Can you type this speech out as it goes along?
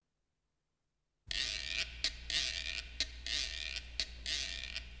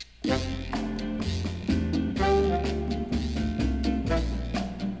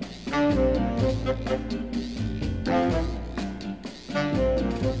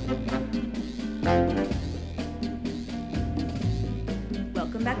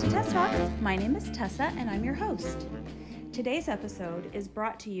My name is Tessa, and I'm your host. Today's episode is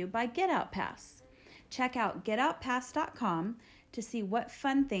brought to you by Get Out Pass. Check out getoutpass.com to see what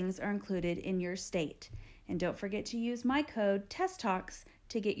fun things are included in your state. And don't forget to use my code TESSTALKS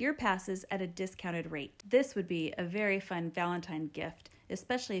to get your passes at a discounted rate. This would be a very fun Valentine gift,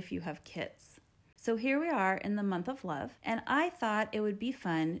 especially if you have kids. So here we are in the month of love, and I thought it would be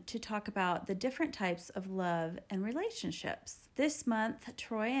fun to talk about the different types of love and relationships. This month,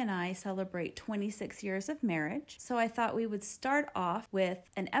 Troy and I celebrate 26 years of marriage, so I thought we would start off with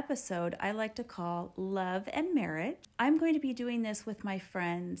an episode I like to call Love and Marriage. I'm going to be doing this with my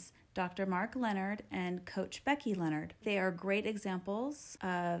friends Dr. Mark Leonard and Coach Becky Leonard. They are great examples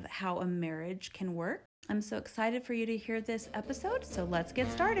of how a marriage can work. I'm so excited for you to hear this episode, so let's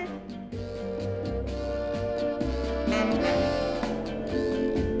get started.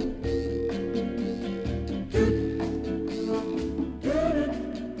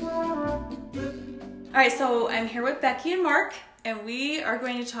 All right, so I'm here with Becky and Mark, and we are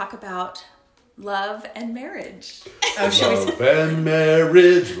going to talk about love and marriage. Love and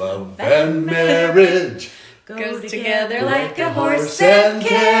marriage, love and marriage. Goes together like a horse and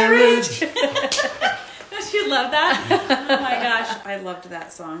carriage. Don't you love that? Oh my gosh, I loved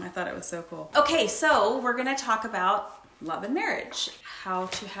that song. I thought it was so cool. Okay, so we're going to talk about love and marriage. How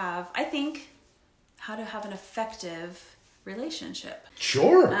to have an effective relationship.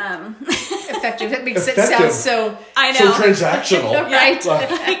 Sure. Effective. It makes it sound so... I know. So transactional. Right.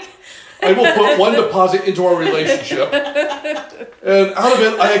 Like, I will put one deposit into our relationship, and out of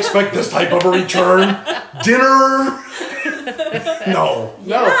it, I expect this type of a return. Dinner. No.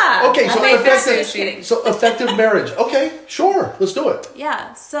 Yeah. Okay, so Just kidding. effective marriage. Okay, sure. Let's do it.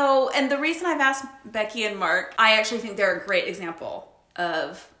 Yeah. So, and the reason I've asked Becky and Mark, I actually think they're a great example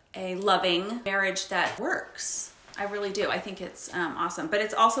of a loving marriage that works. I really do. I think it's awesome. But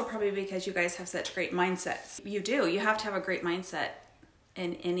it's also probably because you guys have such great mindsets. You do. You have to have a great mindset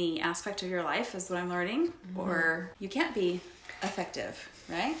in any aspect of your life, is what I'm learning, or you can't be effective,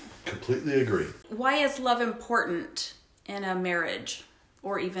 right? Completely agree. Why is love important in a marriage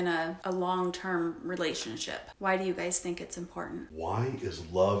or even a long-term relationship? Why do you guys think it's important? Why is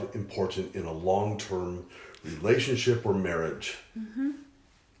love important in a long-term relationship or marriage? Mm-hmm.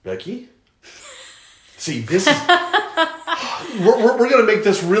 Becky? See, this is... we're going to make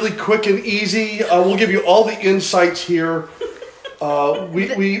this really quick and easy. We'll give you all the insights here.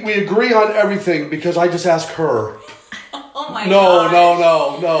 We agree on everything because I just ask her. Oh my God.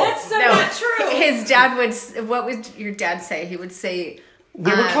 No. That's so not true. His dad would... What would your dad say? He would say...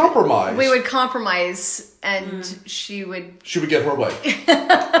 We would compromise. We would compromise, and she would get her way.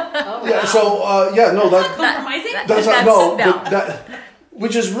 Oh, Yeah. wow. So That's not compromising. That's not no. no. But that,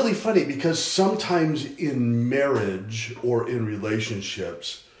 which is really funny because sometimes in marriage or in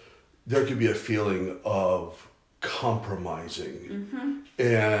relationships, there could be a feeling of compromising,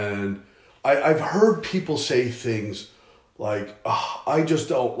 and I've heard people say things like, oh, "I just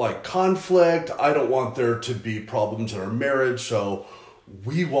don't like conflict. I don't want there to be problems in our marriage, so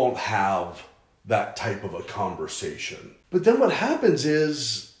we won't have that type of a conversation." But then what happens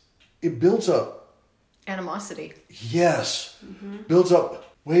is it builds up. animosity. Yes. Builds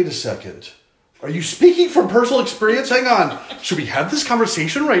up. Wait a second. Are you speaking from personal experience? Hang on. Should we have this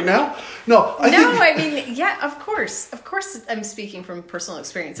conversation right now? I mean, yeah, of course. Of course I'm speaking from personal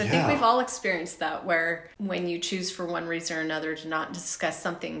experience. I think Yeah. we've all experienced that, where when you choose for one reason or another to not discuss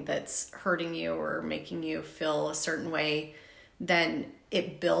something that's hurting you or making you feel a certain way, then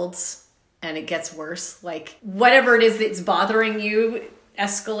it builds and it gets worse. Like whatever it is that's bothering you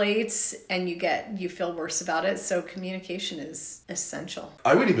escalates and you feel worse about it. So communication is essential.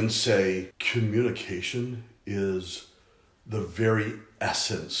 I would even say communication is the very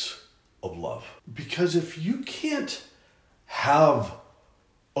essence of love. Because if you can't have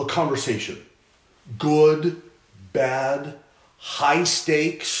a conversation, good, bad, high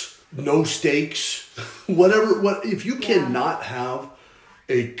stakes, no stakes, if you cannot have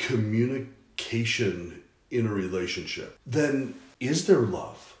a communication in a relationship, then is there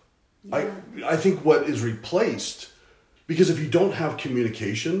love? Yeah. I think what is replaced, because if you don't have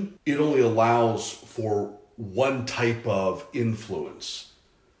communication, it only allows for one type of influence.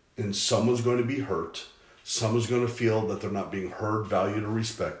 And someone's going to be hurt. Someone's going to feel that they're not being heard, valued, or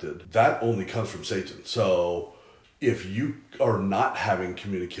respected. That only comes from Satan. So if you are not having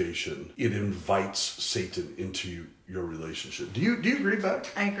communication, it invites Satan into your relationship. Do you agree, Beck?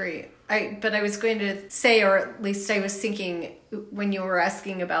 I agree. But I was going to say, or at least I was thinking when you were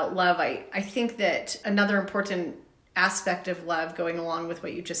asking about love, I think that another important aspect of love going along with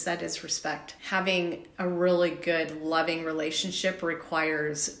what you just said is respect. Having a really good, loving relationship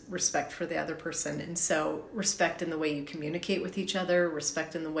requires respect for the other person. And so respect in the way you communicate with each other,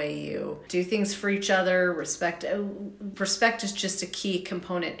 respect in the way you do things for each other, respect is just a key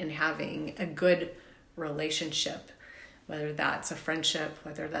component in having a good relationship. Whether that's a friendship,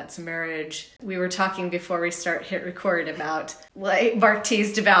 whether that's a marriage. We were talking before we hit record about, like Mark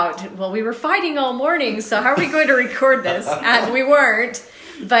teased about, well, we were fighting all morning, so how are we going to record this? And we weren't.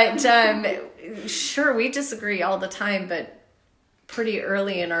 But sure, we disagree all the time, but pretty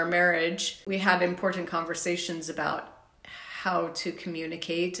early in our marriage, we had important conversations about how to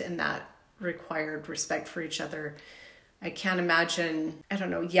communicate, and that required respect for each other. I can't imagine,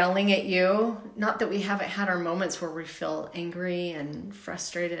 yelling at you. Not that we haven't had our moments where we feel angry and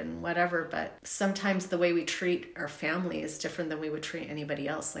frustrated and whatever, but sometimes the way we treat our family is different than we would treat anybody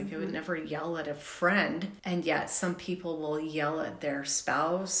else. Like I would never yell at a friend, and yet some people will yell at their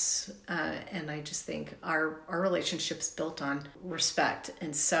spouse. And I just think our relationship's built on respect.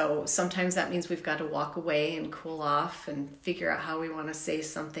 And so sometimes that means we've got to walk away and cool off and figure out how we want to say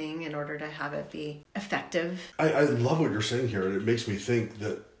something in order to have it be effective. I love what you're saying here, and it makes me think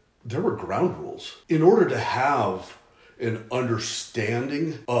that there were ground rules. In order to have an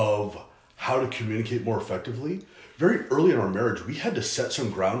understanding of how to communicate more effectively, very early in our marriage, we had to set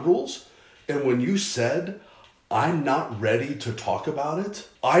some ground rules. And when you said, I'm not ready to talk about it,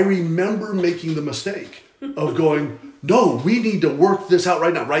 I remember making the mistake of going, no, we need to work this out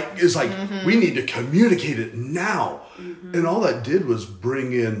right now, right? It's like, we need to communicate it now. And all that did was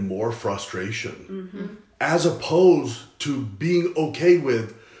bring in more frustration. As opposed to being okay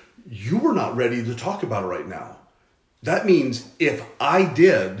with, you were not ready to talk about it right now. That means if I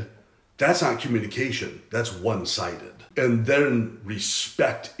did, that's not communication. That's one-sided. And then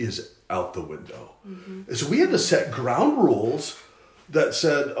respect is out the window. And so we had to set ground rules that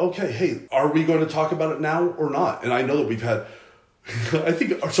said, okay, hey, are we going to talk about it now or not? And I know that we've had, I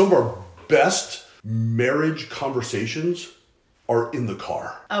think some of our best marriage conversations are in the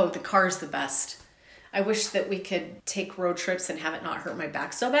car. Oh, the car's the best. I wish that we could take road trips and have it not hurt my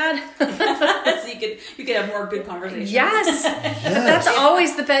back so bad. So you could have more good conversations. Yes. That's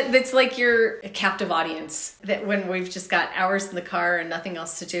always the best. It's like you're a captive audience. That when we've just got hours in the car and nothing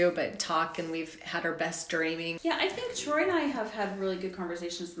else to do but talk, and we've had our best dreaming. Yeah, I think Troy and I have had really good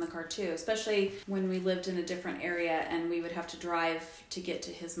conversations in the car too, especially when we lived in a different area and we would have to drive to get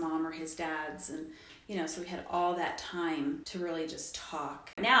to his mom or his dad's, and so we had all that time to really just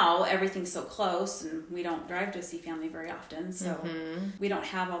talk. Now everything's so close, and we don't drive to see family very often, so we don't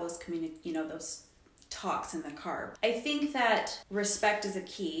have all those those talks in the car. I think that respect is a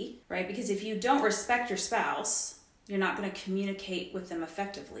key, right? Because if you don't respect your spouse, you're not going to communicate with them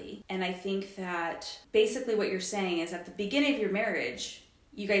effectively. And I think that basically what you're saying is at the beginning of your marriage,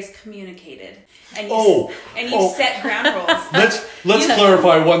 you guys communicated, and you set ground rules. Let's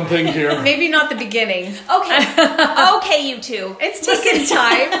clarify one thing here. Maybe not the beginning. Okay, you two. It's taken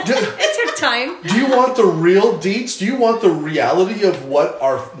time. It took time. Do you want the real deets? Do you want the reality of what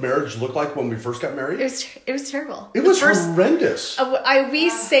our marriage looked like when we first got married? It was terrible. It was horrendous. We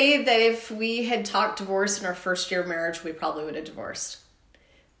say that if we had talked divorce in our first year of marriage, we probably would have divorced.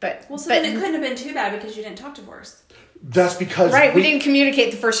 Then it couldn't have been too bad because you didn't talk divorce. That's because we didn't communicate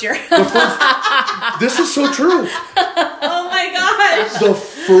the first year. This is so true. Oh my gosh. The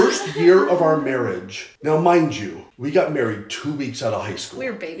first year of our marriage. Now, mind you, we got married 2 weeks out of high school. We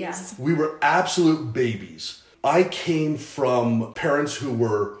were babies. Yeah. We were absolute babies. I came from parents who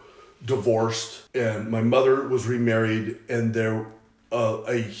were divorced, and my mother was remarried, and there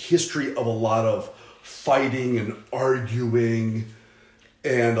a history of a lot of fighting and arguing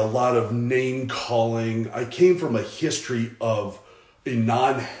and a lot of name calling. I came from a history of a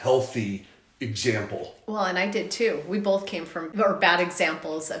non-healthy example. Well, and I did too. We both came from bad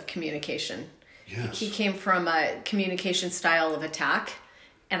examples of communication. Yes. He came from a communication style of attack,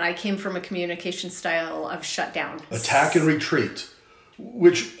 and I came from a communication style of shutdown. Attack and retreat,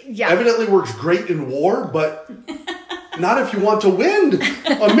 which evidently works great in war, but not if you want to win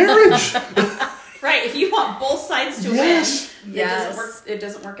a marriage. Right, if you want both sides to win, it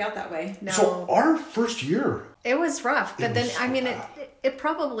doesn't work out that way. No. So our first year, it was rough, but then it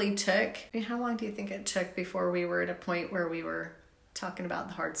probably took. How long do you think it took before we were at a point where we were talking about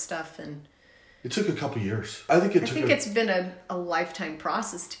the hard stuff? And it took a couple years. I think it's been a lifetime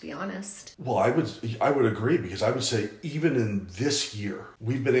process, to be honest. Well, I would agree, because I would say even in this year,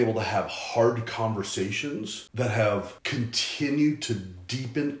 we've been able to have hard conversations that have continued to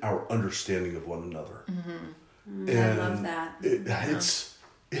deepen our understanding of one another. I love that.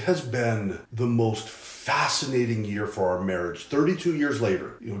 It has been the most fascinating year for our marriage. 32 years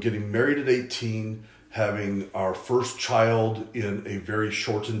later, getting married at 18, having our first child in a very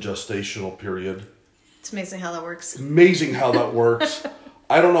shortened gestational period. It's amazing how that works. Amazing how that works.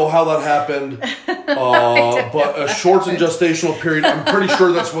 I don't know how that happened, but a shortened gestational period, I'm pretty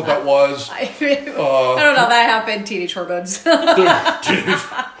sure that's what that was. I don't know, that happened, teenage hormones.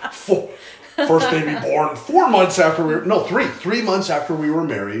 First baby born 4 months after three months after we were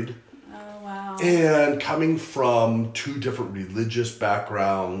married. Oh, wow. And coming from two different religious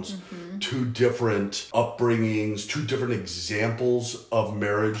backgrounds, two different upbringings, two different examples of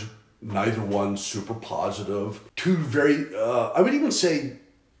marriage, neither one super positive. Two very, I would even say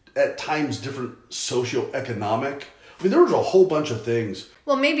at times different socioeconomic. I mean, there was a whole bunch of things.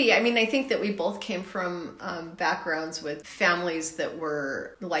 Well, maybe. I mean, I think that we both came from backgrounds with families that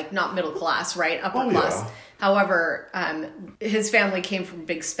were like not middle class, right? Upper class. Yeah. However, his family came from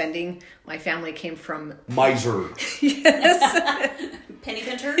big spending. My family came from Miser. Penny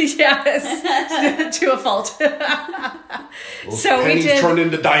pincher? Yes, to a fault. Those So we pennies did. turned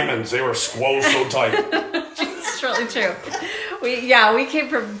into diamonds. They were squoze so tight. It's really true. We came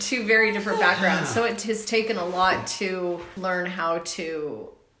from two very different backgrounds, so it has taken a lot to learn how to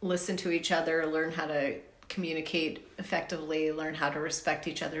listen to each other, learn how to communicate effectively, learn how to respect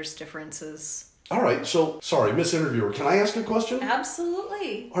each other's differences. All right, so sorry, Miss Interviewer, can I ask a question?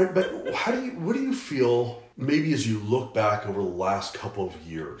 Absolutely. All right, but what do you feel maybe as you look back over the last couple of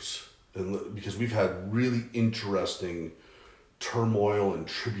years, and because we've had really interesting turmoil and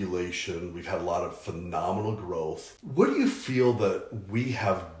tribulation, we've had a lot of phenomenal growth. What do you feel that we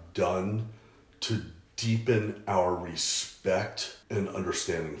have done to deepen our respect and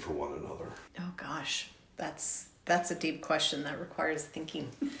understanding for one another? Oh gosh, that's a deep question that requires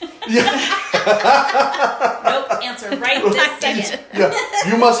thinking. Nope, answer right this second. Yeah,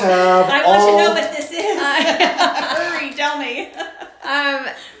 you must have I want to know what this is. Hurry, tell me.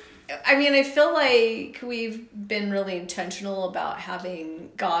 I mean, I feel like we've been really intentional about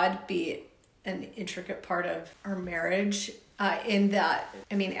having God be an intricate part of our marriage. In that,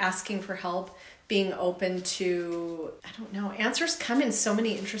 I mean, asking for help, being open to, I don't know, answers come in so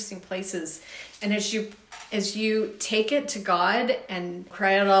many interesting places. And as you take it to God and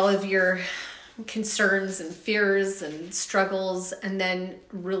cry out all of your concerns and fears and struggles, and then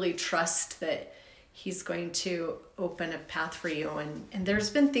really trust that He's going to open a path for you. And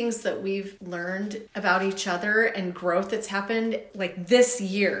there's been things that we've learned about each other and growth that's happened like this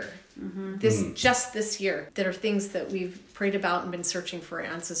year. Just this year, that are things that we've prayed about and been searching for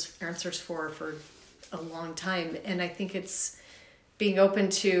answers for a long time. And I think it's being open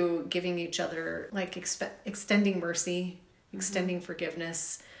to giving each other, like extending mercy, extending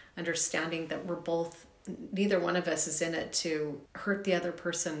forgiveness, understanding that neither one of us is in it to hurt the other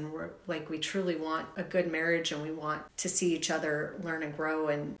person. We truly want a good marriage, and we want to see each other learn and grow.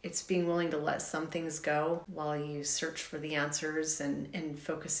 And it's being willing to let some things go while you search for the answers, and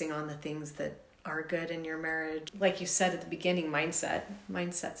focusing on the things that are good in your marriage. Like you said at the beginning,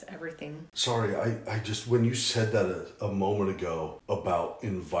 mindset's everything. Sorry, I just, when you said that a moment ago about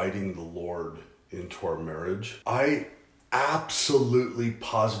inviting the Lord into our marriage, I absolutely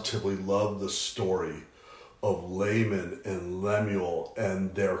positively love the story of Laman and Lemuel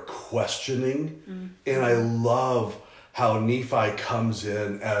and their questioning. And I love how Nephi comes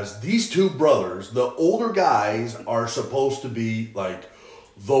in as these two brothers. The older guys are supposed to be like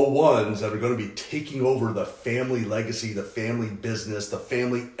the ones that are going to be taking over the family legacy, the family business, the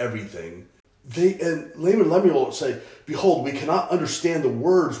family everything. And Laman and Lemuel say, "Behold, we cannot understand the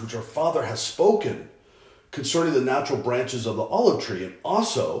words which our father has spoken concerning the natural branches of the olive tree, and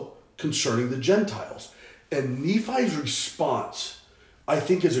also concerning the Gentiles." And Nephi's response, I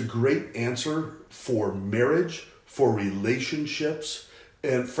think, is a great answer for marriage, for relationships,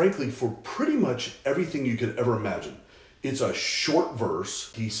 and frankly, for pretty much everything you could ever imagine. It's a short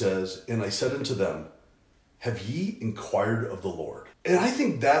verse. He says, "And I said unto them, have ye inquired of the Lord?" And I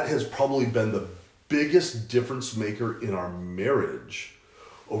think that has probably been the biggest difference maker in our marriage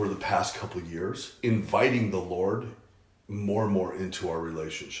over the past couple of years, inviting the Lord more and more into our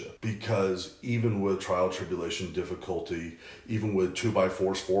relationship. Because even with trial, tribulation, difficulty, even with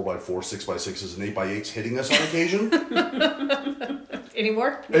 2x4s, 4x4s, 6x6s, and 8x8s hitting us on occasion.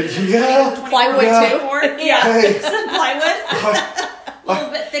 Anymore? Yeah. Plywood too? Yeah. Hey. Some plywood. A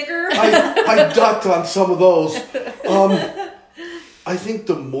little bit thicker. I ducked on some of those. I think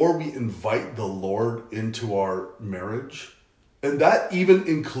the more we invite the Lord into our marriage, and that even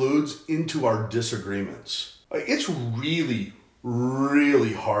includes into our disagreements. It's really,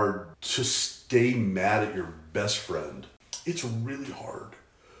 really hard to stay mad at your best friend. It's really hard.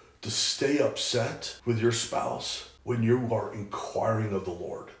 to stay upset with your spouse when you are inquiring of the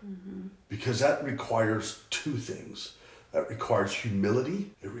Lord. Because that requires two things. That requires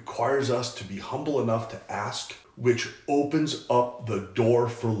humility. It requires us to be humble enough to ask, which opens up the door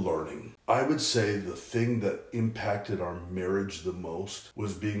for learning. I would say the thing that impacted our marriage the most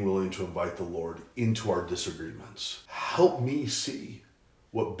was being willing to invite the Lord into our disagreements. Help me see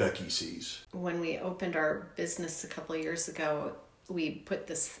what Becky sees. When we opened our business a couple of years ago, we put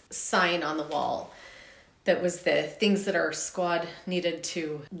this sign on the wall that was the things that our squad needed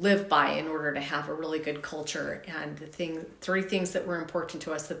to live by in order to have a really good culture. And the three things that were important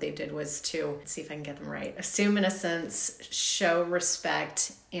to us that they did was to, let's see if I can get them right, assume innocence, show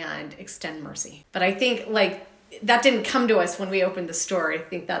respect, and extend mercy. But I think that didn't come to us when we opened the store. I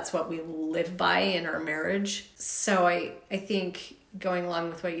think that's what we live by in our marriage. So I think going along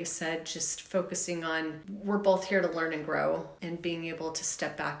with what you said, just focusing on we're both here to learn and grow, and being able to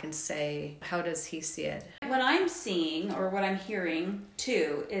step back and say, how does he see it? What I'm seeing or what I'm hearing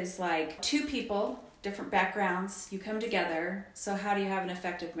too is like two people, different backgrounds, you come together. So how do you have an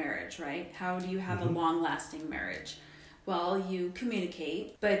effective marriage, right? How do you have a long-lasting marriage? Well, you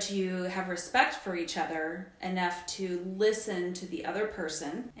communicate, but you have respect for each other enough to listen to the other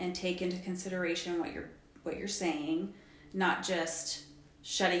person and take into consideration what you're saying. Not just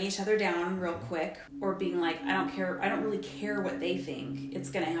shutting each other down real quick or being like, I don't really care what they think. It's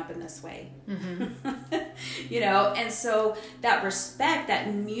going to happen this way. And so that respect,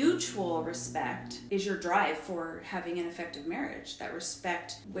 that mutual respect is your drive for having an effective marriage. That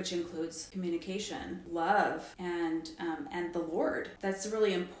respect, which includes communication, love, and the Lord. That's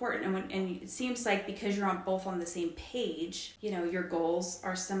really important. And it seems like because you're both on the same page, your goals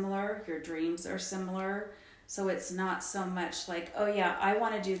are similar, your dreams are similar. So it's not so much like, oh yeah, I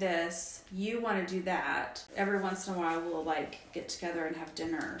want to do this, you want to do that. Every once in a while we'll get together and have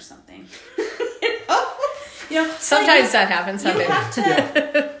dinner or something. Sometimes that happens. You have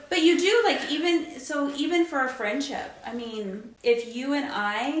to, but you do even for a friendship. I mean, if you and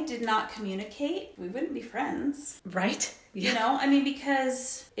I did not communicate, we wouldn't be friends. Right. Yeah.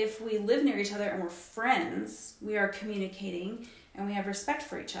 Because if we live near each other and we're friends, we are communicating and we have respect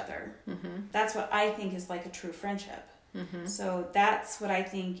for each other. That's what I think is like a true friendship. So that's what I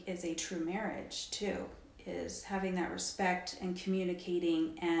think is a true marriage too, is having that respect and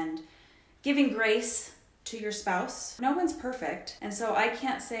communicating and giving grace to your spouse. No one's perfect. And so I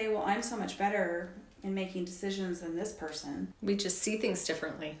can't say, well, I'm so much better in making decisions than this person. We just see things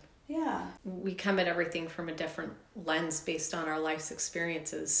differently. Yeah. We come at everything from a different lens based on our life's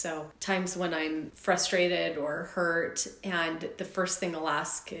experiences. So times when I'm frustrated or hurt, and the first thing I'll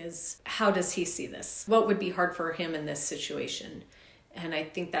ask is, how does he see this? What would be hard for him in this situation? And I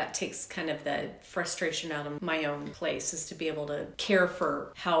think that takes kind of the frustration out of my own place, is to be able to care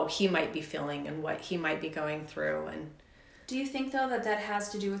for how he might be feeling and what he might be going through. And do you think though that has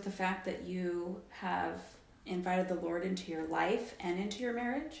to do with the fact that you have invited the Lord into your life and into your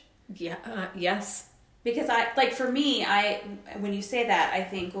marriage? Yeah. Yes. Because for me, when you say that, I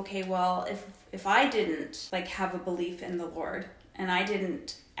think, okay, well, if I didn't have a belief in the Lord and I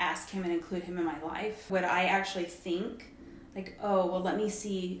didn't ask him and include him in my life, would I actually think oh, well, let me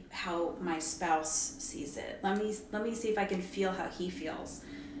see how my spouse sees it. Let me see if I can feel how he feels.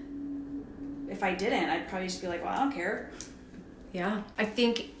 If I didn't, I'd probably just be like, well, I don't care. Yeah. I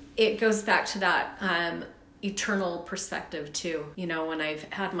think it goes back to that eternal perspective too. When I've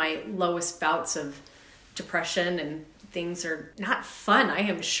had my lowest bouts of depression and things are not fun, I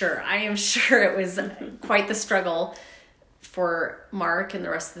am sure it was quite the struggle for Mark and the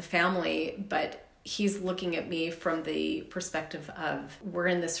rest of the family, but he's looking at me from the perspective of, we're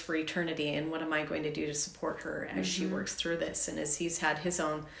in this for eternity, and what am I going to do to support her as she works through this? And as he's had his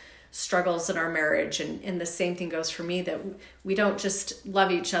own struggles in our marriage, and the same thing goes for me, that we don't just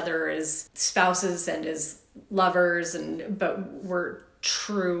love each other as spouses and as lovers, but we're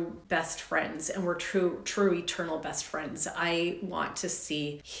true best friends, and we're true eternal best friends. I want to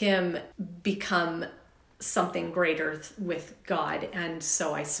see him become something greater with God, and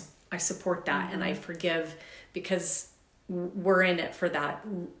so I support that, and I forgive, because we're in it for that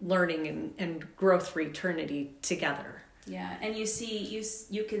learning and growth for eternity together. Yeah, and you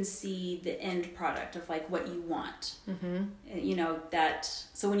can see the end product of what you want.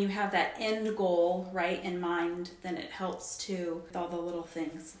 So when you have that end goal right in mind, then it helps too with all the little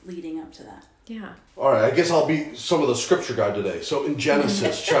things leading up to that. Yeah. All right, I guess I'll be some of the scripture guide today. So in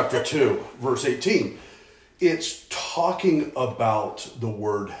Genesis chapter 2, verse 18, it's talking about the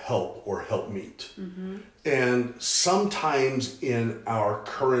word help or helpmeet. And sometimes in our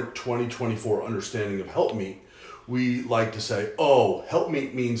current 2024 understanding of helpmeet, we like to say, oh,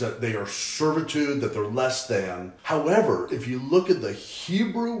 helpmeet means that they are servitude, that they're less than. However, if you look at the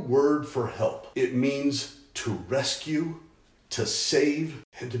Hebrew word for help, it means to rescue, to save,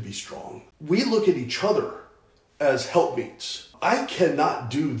 and to be strong. We look at each other as helpmeets. I cannot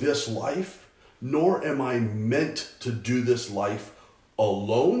do this life, nor am I meant to do this life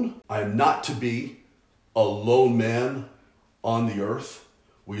alone. I'm not to be a lone man on the earth.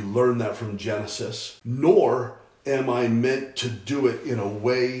 We learn that from Genesis. Nor am I meant to do it in a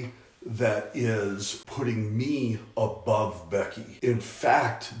way that is putting me above Becky. In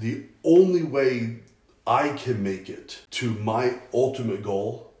fact, the only way I can make it to my ultimate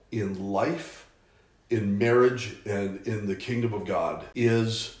goal in life, in marriage, and in the kingdom of God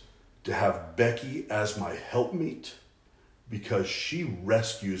is to have Becky as my helpmeet, because she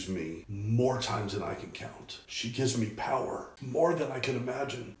rescues me more times than I can count. She gives me power more than I can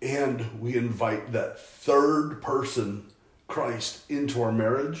imagine. And we invite that third person, Christ, into our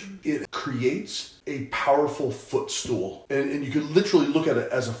marriage. It creates a powerful footstool. And you can literally look at it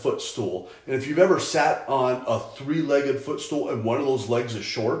as a footstool. And if you've ever sat on a 3-legged footstool and one of those legs is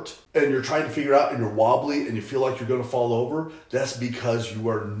short, and you're trying to figure out and you're wobbly and you feel like you're going to fall over, that's because you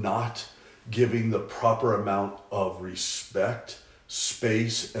are not giving the proper amount of respect,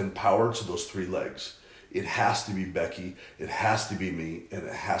 space, and power to those 3 legs. It has to be Becky, it has to be me, and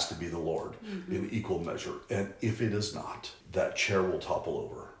it has to be the Lord in equal measure. And if it is not, that chair will topple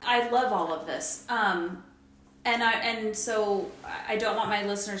over. I love all of this. And so I don't want my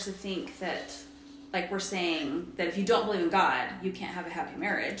listeners to think that, like we're saying, that if you don't believe in God, you can't have a happy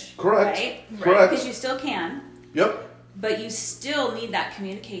marriage. Correct. Right? Correct. Because you still can. Yep. But you still need that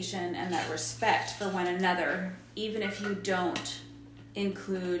communication and that respect for one another, even if you don't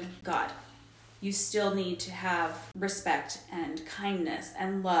include God. You still need to have respect and kindness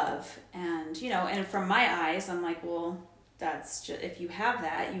and love. And, you know, and from my eyes, I'm like, well, that's just, if you have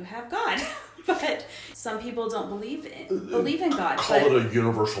that, you have God. But some people don't believe in God. Call it a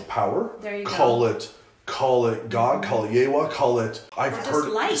universal power. There you go. Call it God, call it Yahweh, call it, I've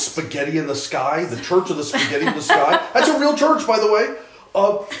heard light. Spaghetti in the Sky, the Church of the Spaghetti in the Sky. That's a real church, by the way.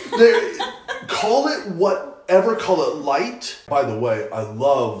 Call it whatever, call it light. By the way, I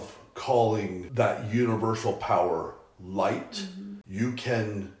love calling that universal power light. You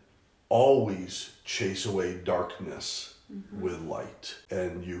can always chase away darkness with light,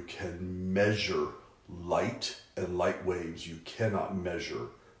 and you can measure light and light waves. You cannot measure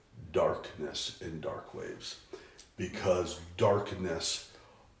darkness in dark waves, because darkness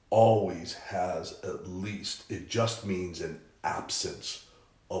always has at least, it just means an absence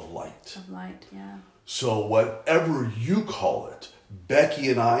of light. Of light, yeah. So whatever you call it, Becky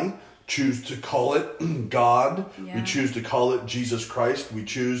and I choose to call it God. Yeah. We choose to call it Jesus Christ. We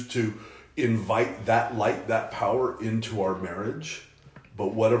choose to invite that light, that power into our marriage.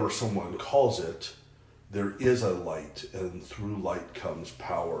 But whatever someone calls it, there is a light, and through light comes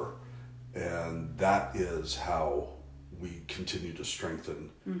power. And that is how we continue to strengthen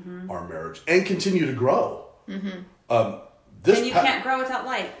our marriage and continue to grow. And you can't grow without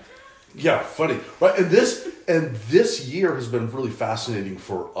light. Yeah, funny, right? And this year has been really fascinating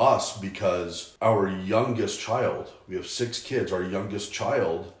for us, because our youngest child, we have 6 kids, our youngest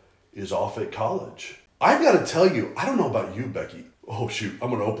child is off at college. I've got to tell you, I don't know about you, Becky. Oh shoot, I'm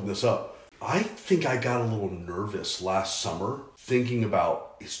going to open this up. I think I got a little nervous last summer thinking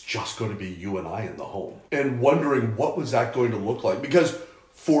about, it's just going to be you and I in the home, and wondering what was that going to look like, because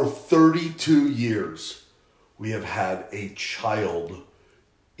for 32 years we have had a child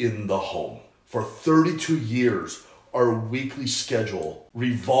in the home. For 32 years, our weekly schedule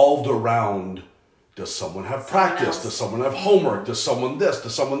revolved around, does someone have practice? Does someone have homework? Does someone this?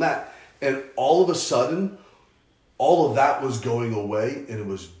 Does someone that? And all of a sudden, all of that was going away, and it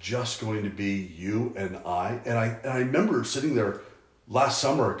was just going to be you and I. And I remember sitting there last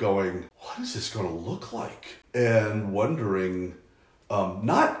summer going, what is this going to look like? And wondering,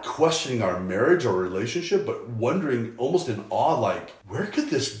 not questioning our marriage or relationship, but wondering almost in awe, like, where could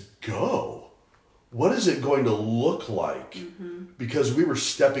this go? What is it going to look like? Because we were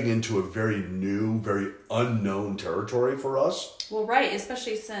stepping into a very new, very unknown territory for us. Well, right,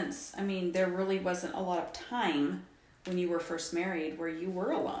 especially since, I mean, there really wasn't a lot of time when you were first married where you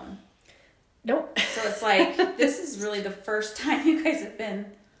were alone. Nope. So it's like, this is really the first time you guys have been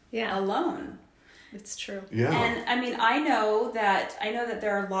alone. It's true. Yeah. And I mean, I know that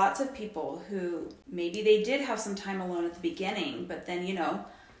there are lots of people who maybe they did have some time alone at the beginning, but then, you know,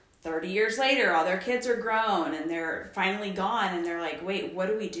 30 years later, all their kids are grown and they're finally gone, and they're like, wait, what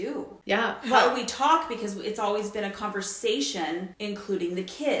do we do? Yeah. How do we talk? Because it's always been a conversation including the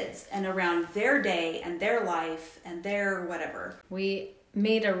kids and around their day and their life and their whatever. We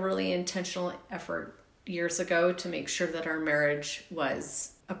made a really intentional effort years ago to make sure that our marriage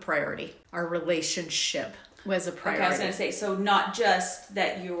was a priority. Our relationship was a priority. Okay, I was going to say, so not just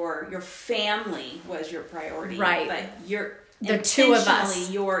that your family was your priority, right? But the two of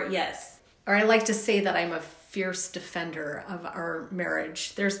us. Yes. Or I like to say that I'm a fierce defender of our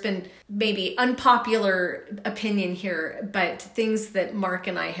marriage. There's been maybe unpopular opinion here, but things that Mark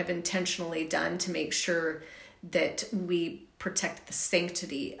and I have intentionally done to make sure that we protect the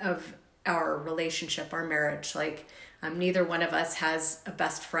sanctity of our relationship, our marriage. Like, neither one of us has a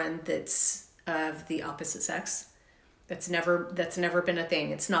best friend that's of the opposite sex. That's never been a thing.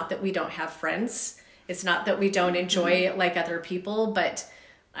 It's not that we don't have friends. It's not that we don't enjoy it like other people, but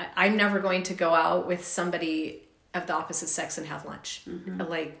I'm never going to go out with somebody of the opposite sex and have lunch.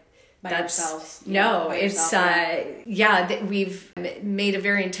 Like, By that's yourselves. no, By it's yourself, that we've made a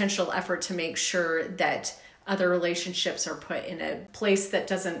very intentional effort to make sure that other relationships are put in a place that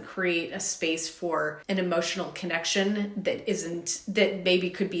doesn't create a space for an emotional connection that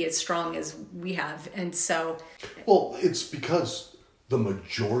maybe could be as strong as we have. And so, well, it's because the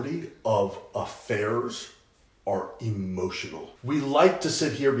majority of affairs are emotional. We like to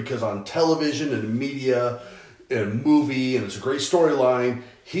sit here because on television and media and movie, and it's a great storyline,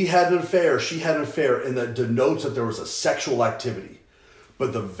 he had an affair, she had an affair, and that denotes that there was a sexual activity.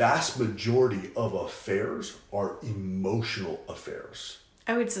 But the vast majority of affairs are emotional affairs.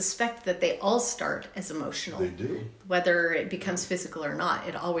 I would suspect that they all start as emotional. They do. Whether it becomes physical or not,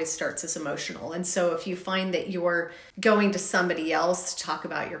 it always starts as emotional. And so if you find that you're going to somebody else to talk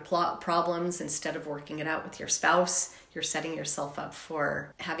about your problems instead of working it out with your spouse, you're setting yourself up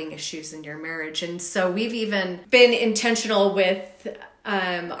for having issues in your marriage. And so we've even been intentional with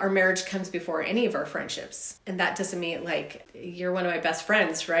our marriage comes before any of our friendships. And that doesn't mean like you're one of my best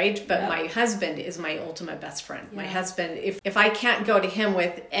friends, right? But my husband is my ultimate best friend. My husband, if I can't go to him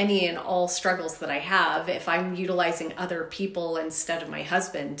with any and all struggles that I have, if I'm utilizing other people instead of my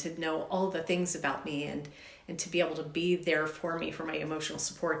husband to know all the things about me and to be able to be there for me for my emotional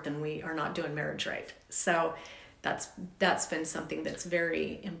support, then we are not doing marriage right. So that's been something that's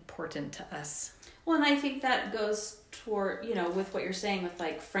very important to us. Well, and I think that goes toward, with what you're saying with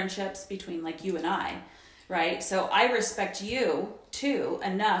like friendships between like you and I, right? So I respect you too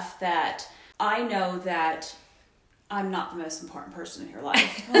enough that I know that I'm not the most important person in your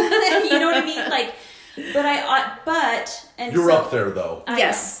life. You know what I mean? Like, and you're up there though.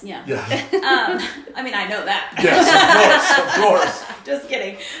 Yes. Yeah. I mean, I know that. Yes, of course. Just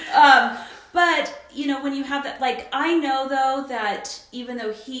kidding. But, when you have that, like, I know, though, that even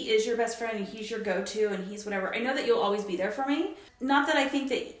though he is your best friend and he's your go-to and he's whatever, I know that you'll always be there for me. Not that I think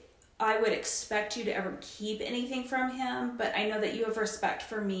that I would expect you to ever keep anything from him, but I know that you have respect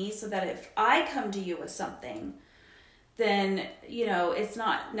for me so that if I come to you with something, then, it's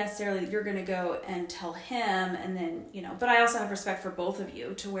not necessarily that you're going to go and tell him and then, but I also have respect for both of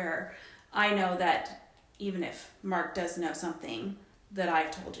you to where I know that even if Mark does know something that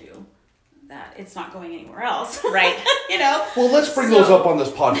I've told you, that it's not going anywhere else. Right. Well, let's bring those up on this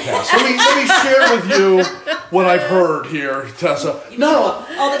podcast. Let me share with you what I've heard here, Tessa.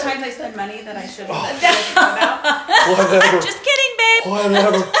 All the times I spend money that I shouldn't know about. Whatever. Just kidding, babe.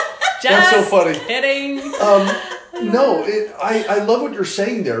 Whatever. That's so funny. Kidding. No, I love what you're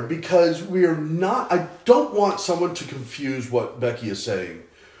saying there because I don't want someone to confuse what Becky is saying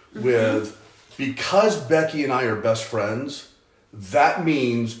with because Becky and I are best friends, that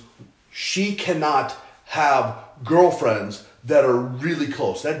means she cannot have girlfriends that are really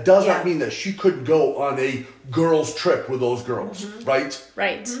close. That does not mean that she couldn't go on a girls' trip with those girls, right?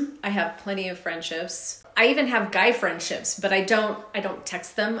 Right. I have plenty of friendships. I even have guy friendships, but I don't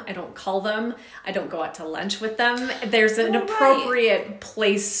text them. I don't call them. I don't go out to lunch with them. There's an appropriate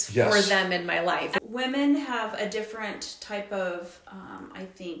place for them in my life. Women have a different type of, I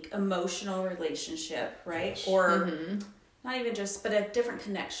think, emotional relationship, right? Yes. Or not even just, but a different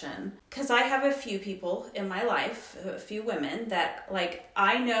connection. Because I have a few people in my life, a few women that, like,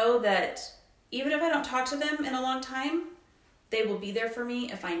 I know that even if I don't talk to them in a long time, they will be there for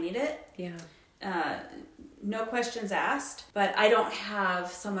me if I need it. Yeah. No questions asked. But I don't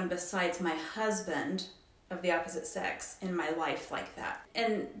have someone besides my husband of the opposite sex in my life like that.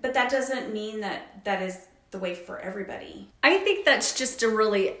 But that doesn't mean that is the way for everybody. I think that's just a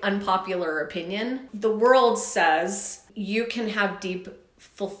really unpopular opinion. The world says you can have deep,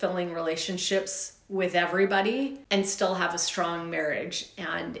 fulfilling relationships with everybody and still have a strong marriage.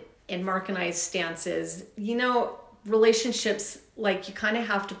 And And Mark and I's stance is, relationships, like, you kind of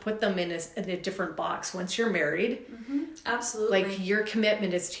have to put them in a different box once you're married. Mm-hmm. Absolutely. Like, your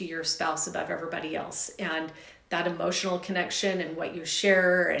commitment is to your spouse above everybody else. And that emotional connection and what you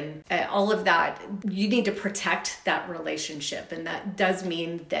share and all of that, you need to protect that relationship. And that does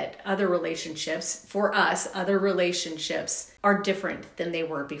mean that other relationships are different than they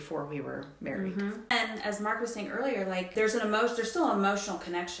were before we were married. Mm-hmm. And as Mark was saying earlier, like, there's still an emotional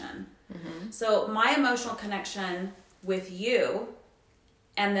connection. Mm-hmm. So my emotional connection with you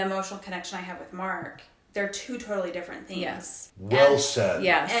and the emotional connection I have with Mark, they're two totally different things. Yes. Well said.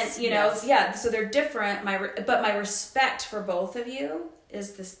 Yes. And, so they're different. But my respect for both of you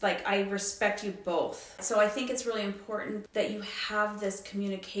is this, like, I respect you both. So I think it's really important that you have this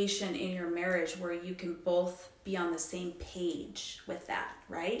communication in your marriage where you can both be on the same page with that,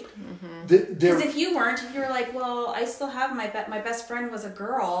 right? Because if you weren't, if you were like, well, I still have my best friend was a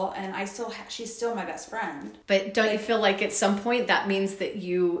girl and she's still my best friend. But don't you feel like at some point that means that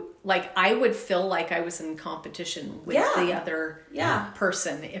you, like, I would feel like I was in competition with the other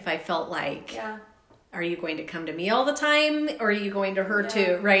person if I felt like, are you going to come to me all the time or are you going to her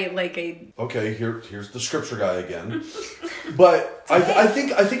too, right? Like okay, here's the scripture guy again. But I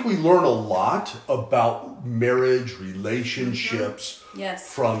think we learn a lot about marriage, relationships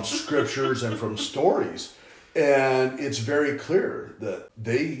from scriptures and from stories. And it's very clear that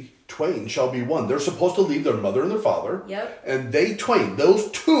they twain shall be one. They're supposed to leave their mother and their father. Yep. And they twain, those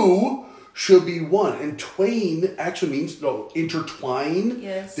two should be one. And twain actually means intertwine.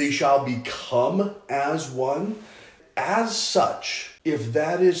 Yes. They shall become as one. As such, if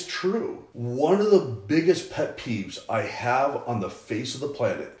that is true, one of the biggest pet peeves I have on the face of the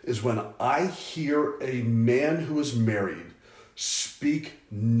planet is when I hear a man who is married speak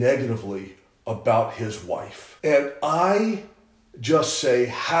negatively about his wife. And I just say,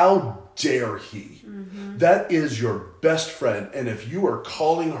 how dare he? Mm-hmm. That is your best friend. And if you are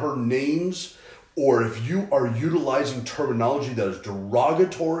calling her names or if you are utilizing terminology that is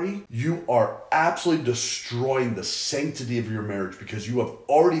derogatory, you are absolutely destroying the sanctity of your marriage because you have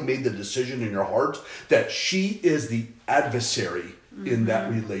already made the decision in your heart that she is the adversary in that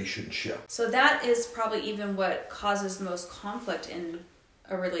relationship. So that is probably even what causes the most conflict in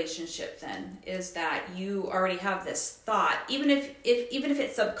a relationship then, is that you already have this thought, even if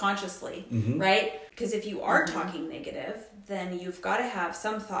it's subconsciously, right? Because if you are talking negative, then you've got to have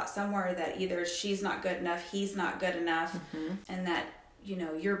some thought somewhere that either she's not good enough, he's not good enough, and that,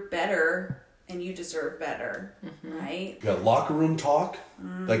 you're better and you deserve better, right? You got locker room talk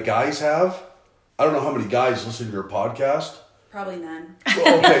that guys have. I don't know how many guys listen to your podcast. Probably none.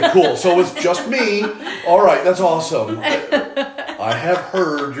 Okay, cool. So it's just me. All right, that's awesome. I have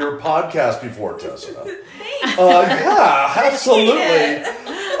heard your podcast before, Tessa. Thanks. Yeah, absolutely.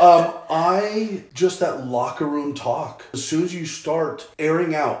 That locker room talk. As soon as you start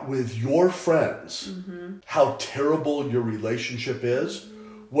airing out with your friends how terrible your relationship is,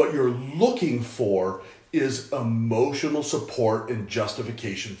 what you're looking for is emotional support and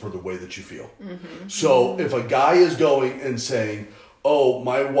justification for the way that you feel. So if a guy is going and saying, oh,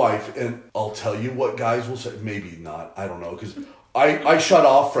 my wife, and I'll tell you what guys will say, maybe not, I don't know, because I shut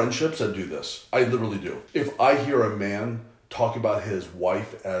off friendships that do this. I literally do. If I hear a man talk about his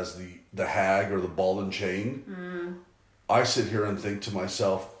wife as the hag or the ball and chain, I sit here and think to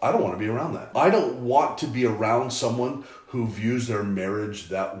myself, I don't want to be around that. I don't want to be around someone who views their marriage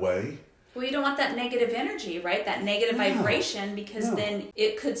that way. Well, you don't want that negative energy, right? That negative vibration, because then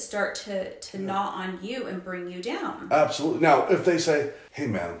it could start to gnaw on you and bring you down. Absolutely. Now, if they say, hey,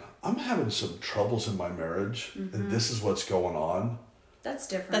 man, I'm having some troubles in my marriage, and this is what's going on. That's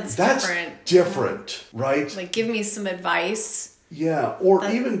different. That's different, right? Like, give me some advice. Yeah, or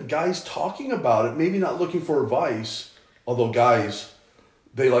even guys talking about it, maybe not looking for advice, although guys,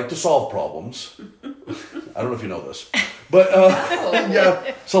 they like to solve problems. I don't know if you know this. But,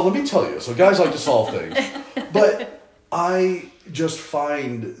 yeah, so let me tell you. So guys like to solve things. But I just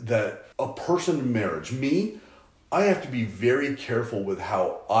find that a person in marriage, I have to be very careful with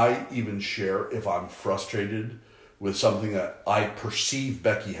how I even share if I'm frustrated with something that I perceive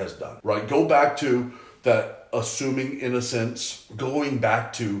Becky has done, right? Go back to that assuming innocence, going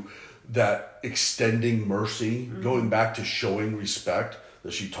back to that extending mercy, going back to showing respect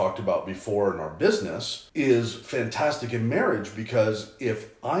that she talked about before in our business is fantastic in marriage, because if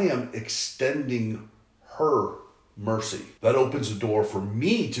I am extending her mercy, that opens the door for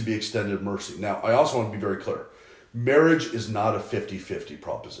me to be extended mercy. Now, I also want to be very clear. Marriage is not a 50-50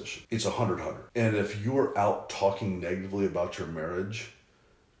 proposition. It's 100-100. And if you are out talking negatively about your marriage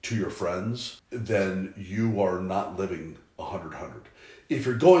to your friends, then you are not living 100-100. if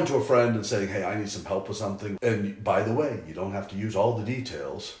you're going to a friend and saying, hey, I need some help with something, and by the way, you don't have to use all the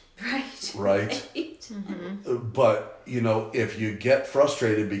details. Right? But, if you get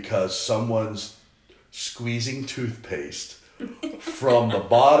frustrated because someone's squeezing toothpaste from the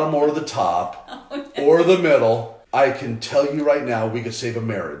bottom or the top or the middle, I can tell you right now, we could save a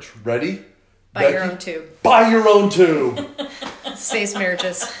marriage. Ready? Buy your own tube. Buy your own tube. Saves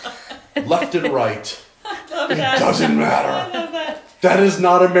marriages. Left and right. Love It that. doesn't I matter. love that. That is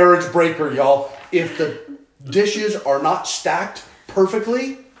not a marriage breaker, y'all. If the dishes are not stacked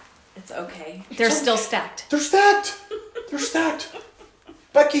perfectly, It's okay. They're still stacked. they're stacked. They're stacked.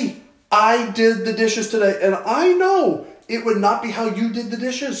 Becky, I did the dishes today, and I know it would not be how you did the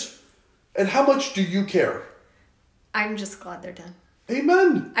dishes. And how much do you care? I'm just glad they're done.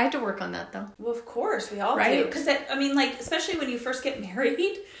 Amen. I had to work on that though. Well, of course, we all do. Right? Because, especially when you first get married,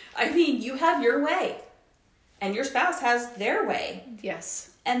 you have your way. And your spouse has their way.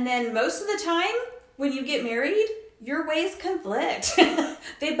 Yes. And then most of the time, when you get married, your ways conflict.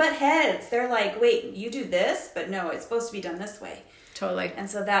 They butt heads. They're like, wait, you do this, but no, it's supposed to be done this way. Totally. And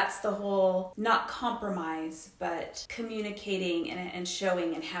so that's the whole, not compromise, but communicating and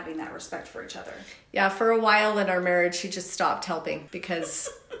showing and having that respect for each other. Yeah, for a while in our marriage, he just stopped helping because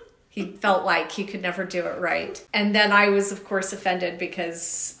he felt like he could never do it right. And then I was, of course, offended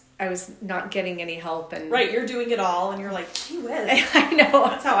because I was not getting any help. And Right, you're doing it all, and you're like, gee whiz. I know.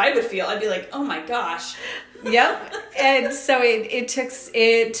 That's how I would feel. I'd be like, oh my gosh. Yep. And so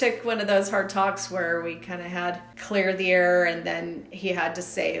it took one of those hard talks where we kind of had clear the air, and then he had to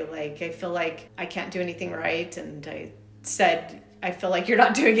say, like, I feel like I can't do anything right. And I said, I feel like you're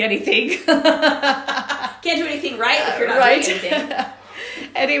not doing anything. Can't do anything right if you're not Right. doing anything.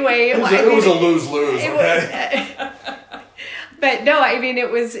 Anyway, It was a lose-lose, okay? But no, I mean, it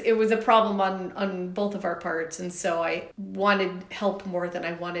was a problem on both of our parts. And so I wanted help more than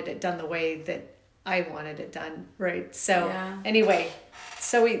I wanted it done the way that I wanted it done. Right. So Yeah. anyway,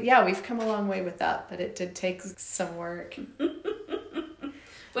 so we've come a long way with that, but it did take some work.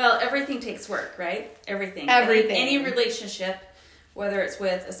 Well, everything takes work, right? Everything. Everything. Any relationship, whether it's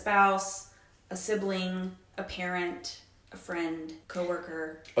with a spouse, a sibling, a parent, a friend,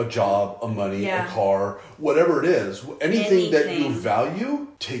 coworker. A job, a money, Yeah. a car, whatever it is, anything that you Anything. value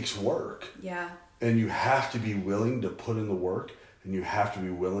takes work. Yeah. And you have to be willing to put in the work, and you have to be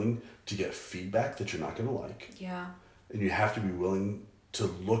willing to get feedback that you're not going to like. Yeah. And you have to be willing to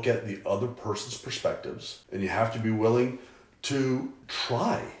look at the other person's perspectives, and you have to be willing to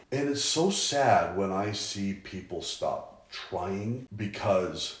try. And it's so sad when I see people stop trying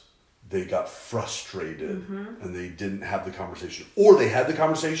because they got frustrated and they didn't have the conversation, or they had the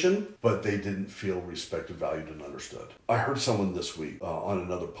conversation but they didn't feel respected, valued, and understood. I heard someone this week on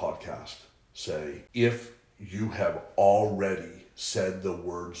another podcast say, if you have already said the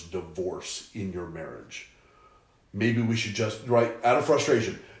words divorce in your marriage, maybe we should just, right, out of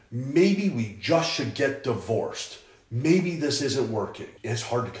frustration, maybe we just should get divorced. Maybe this isn't working. It's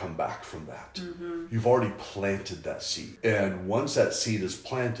hard to come back from that. You've already planted that seed. And once that seed is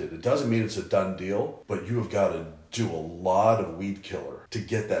planted, it doesn't mean it's a done deal, but you have got to do a lot of weed killer to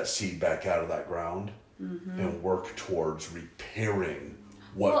get that seed back out of that ground and work towards repairing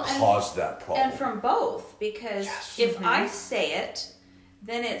what Well, and- caused that problem. And from both, because Yes. if I say it,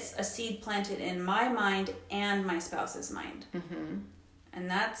 then it's a seed planted in my mind and my spouse's mind. And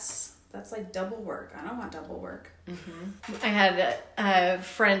that's like double work. I don't want double work. I had a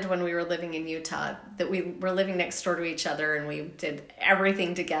friend when we were living in Utah that we were living next door to each other, and we did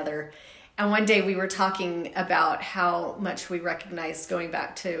everything together. And one day we were talking about how much we recognized, going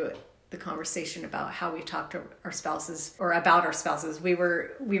back to the conversation about how we talk to our spouses or about our spouses, we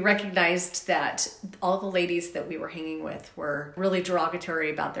recognized that all the ladies that we were hanging with were really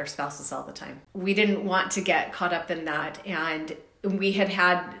derogatory about their spouses all the time. We didn't want to get caught up in that, and we had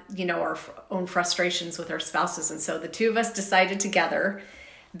our own frustrations with our spouses. And so the two of us decided together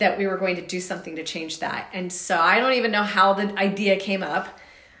that we were going to do something to change that. And so I don't even know how the idea came up.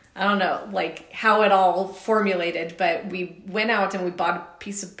 I don't know, like, how it all formulated, but we went out and we bought a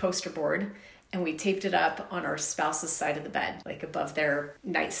piece of poster board and we taped it up on our spouse's side of the bed, like above their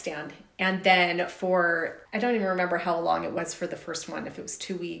nightstand. And then I don't even remember how long it was for the first one, if it was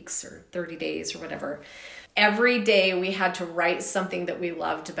 2 weeks or 30 days or whatever. Every day we had to write something that we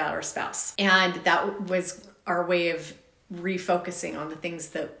loved about our spouse. And that was our way of refocusing on the things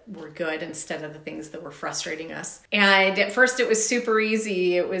that were good instead of the things that were frustrating us. And at first it was super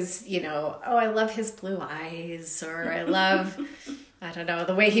easy. It was, oh, I love his blue eyes, or I love, I don't know,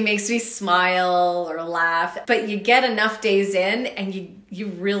 the way he makes me smile or laugh. But you get enough days in and you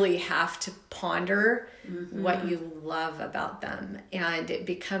really have to ponder what you love about them, and it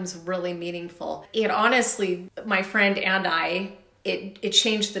becomes really meaningful. It honestly, my friend and I, it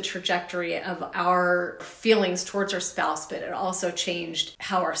changed the trajectory of our feelings towards our spouse, but it also changed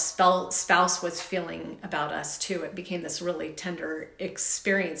how our spouse was feeling about us too. It became this really tender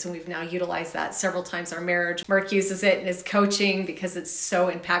experience, and we've now utilized that several times in our marriage. Mark uses it in his coaching because it's so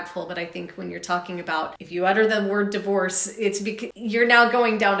impactful. But I think when you're talking about, if you utter the word divorce, it's because you're now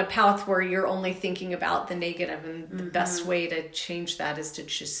going down a path where you're only thinking about the negative, and the best way to change that is to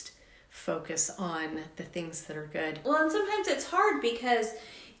just focus on the things that are good. Well, and sometimes it's hard because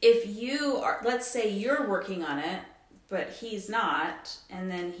if you are, let's say you're working on it, but he's not,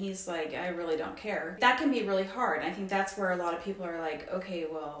 and then he's like, I really don't care. That can be really hard. I think that's where a lot of people are like, okay,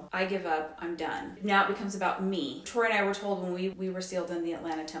 well, I give up, I'm done. Now it becomes about me. Troy and I were told when we were sealed in the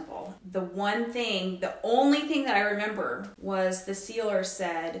Atlanta temple, the only thing that I remember was the sealer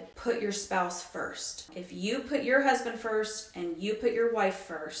said, put your spouse first. If you put your husband first and you put your wife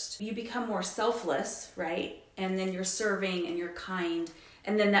first, you become more selfless, right? And then you're serving and you're kind,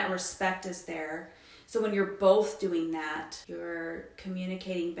 and then that respect is there. So when you're both doing that, you're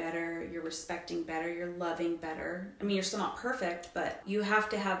communicating better, you're respecting better, you're loving better. I mean, you're still not perfect, but you have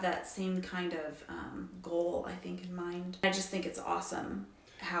to have that same kind of goal, I think, in mind. I just think it's awesome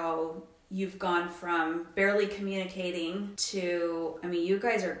how you've gone from barely communicating to, I mean, you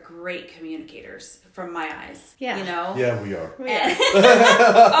guys are great communicators from my eyes. Yeah. You know? Yeah, we are.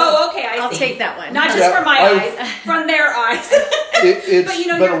 Oh, okay, I'll take that one. Not just from my eyes, from their eyes. It's but, you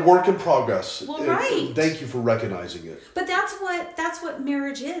know, been a work in progress. Well, right. Thank you for recognizing it. But that's what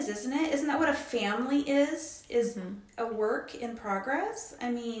marriage is, isn't it? Isn't that what a family is? Is a work in progress?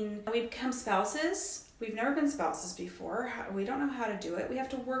 I mean, we become spouses. We've never been spouses before. We don't know how to do it. We have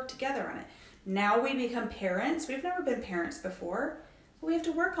to work together on it. Now we become parents. We've never been parents before. We have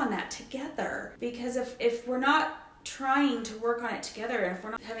to work on that together. Because if we're not trying to work on it together, and if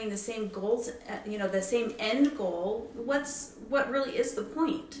we're not having the same goals, the same end goal, what really is the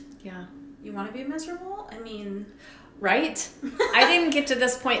point? Yeah. You want to be miserable? I mean... Right? I didn't get to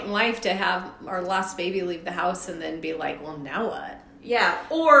this point in life to have our last baby leave the house and then be like, well, now what? Yeah.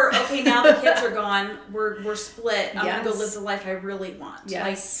 Or, okay, now the kids are gone. We're split. I'm going to go live the life I really want.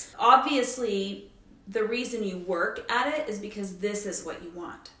 Yes. Like, obviously, the reason you work at it is because this is what you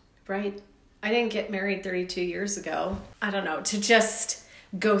want. Right. I didn't get married 32 years ago. I don't know, to just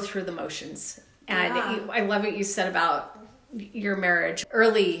go through the motions. And I love what you said about your marriage.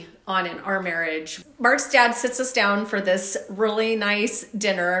 Early on in our marriage, Mark's dad sits us down for this really nice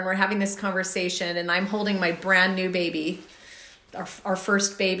dinner, and we're having this conversation, and I'm holding my brand new baby, our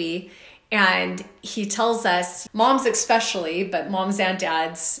first baby, and he tells us, moms especially, but moms and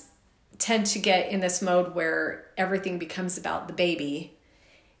dads tend to get in this mode where everything becomes about the baby,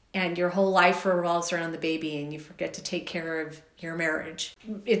 and your whole life revolves around the baby, and you forget to take care of your marriage.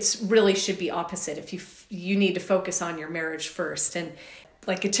 It's really should be opposite. If you need to focus on your marriage first. And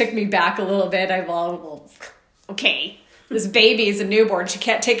like, it took me back a little bit. Okay, this baby is a newborn. She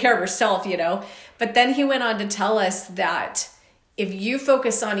can't take care of herself, But then he went on to tell us that if you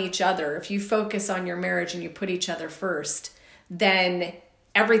focus on each other, if you focus on your marriage and you put each other first, then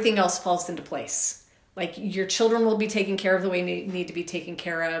everything else falls into place. Like, your children will be taken care of the way they need to be taken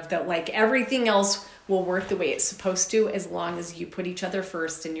care of. That, like, everything else will work the way it's supposed to, as long as you put each other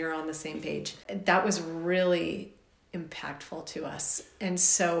first and you're on the same page. That was really impactful to us. And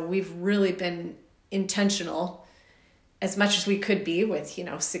so we've really been intentional as much as we could be with,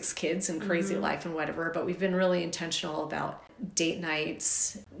 6 kids and crazy life and whatever. But we've been really intentional about date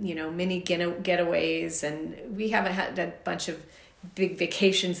nights, mini getaways. And we haven't had a bunch of big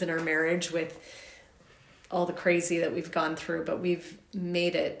vacations in our marriage with all the crazy that we've gone through, but we've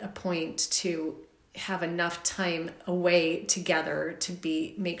made it a point to have enough time away together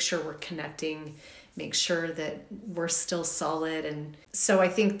to make sure we're connecting, make sure that we're still solid. And so I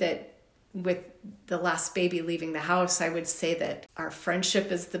think that with the last baby leaving the house, I would say that our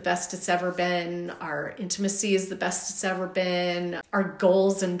friendship is the best it's ever been. Our intimacy is the best it's ever been. Our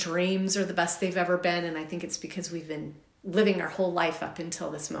goals and dreams are the best they've ever been. And I think it's because we've been living our whole life up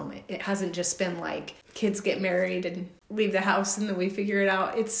until this moment. It hasn't just been like kids get married and leave the house and then we figure it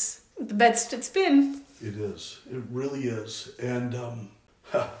out. It's the best it's been. It is. It really is. And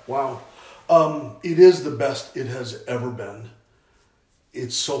wow. It is the best it has ever been.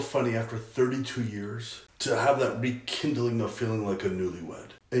 It's so funny, after 32 years, to have that rekindling of feeling like a newlywed.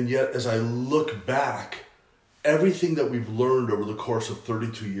 And yet, as I look back, everything that we've learned over the course of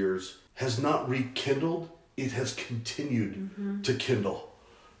 32 years has not rekindled. it has continued to kindle.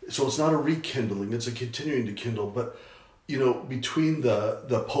 So it's not a rekindling, it's a continuing to kindle. But, between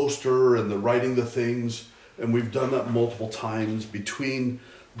the poster and the writing the things, and we've done that multiple times, between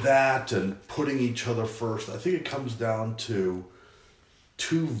that and putting each other first, I think it comes down to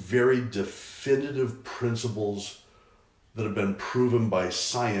two very definitive principles that have been proven by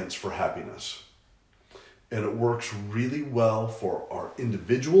science for happiness. And it works really well for our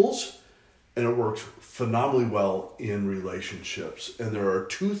individuals, and it works phenomenally well in relationships. And there are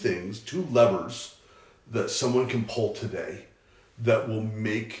two levers that someone can pull today that will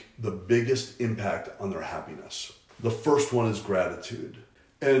make the biggest impact on their happiness. The first one is gratitude.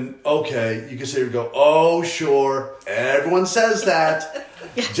 And okay, you can say, oh, sure, everyone says that.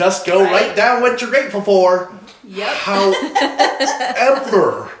 Just go write down what you're grateful for. Yep.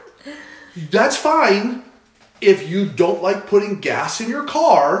 However, that's fine. If you don't like putting gas in your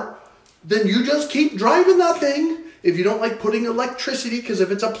car, then you just keep driving that thing. If you don't like putting electricity, because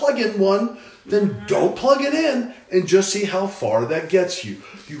if it's a plug-in one, then don't plug it in and just see how far that gets you.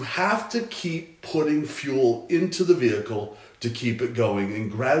 You have to keep putting fuel into the vehicle to keep it going.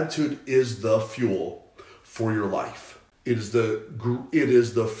 And gratitude is the fuel for your life. It is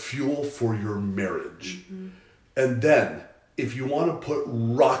the fuel for your marriage. And then, if you want to put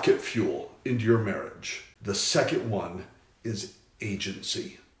rocket fuel into your marriage, the second one is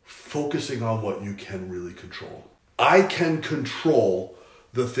agency. Focusing on what you can really control. I can control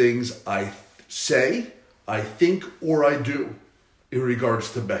the things I say, I think, or I do in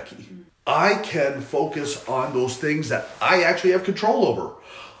regards to Becky. I can focus on those things that I actually have control over.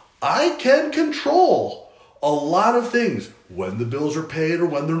 I can control a lot of things, when the bills are paid or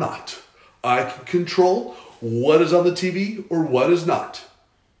when they're not. I can control what is on the TV or what is not.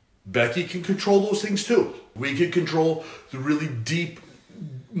 Becky can control those things too. We can control the really deep,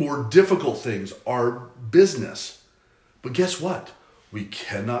 more difficult things, our business. But guess what? We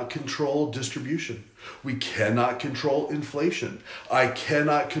cannot control distribution. We cannot control inflation. I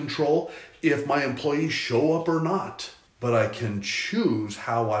cannot control if my employees show up or not. But I can choose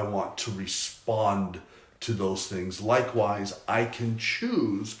how I want to respond to those things. Likewise, I can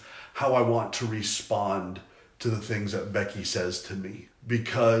choose how I want to respond to the things that Becky says to me.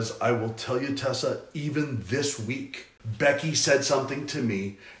 Because I will tell you, Tessa, even this week, Becky said something to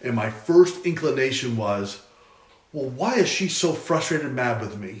me, and my first inclination was, well, why is she so frustrated and mad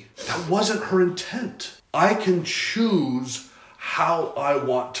with me? That wasn't her intent. I can choose how I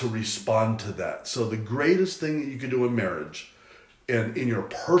want to respond to that. So the greatest thing that you can do in marriage and in your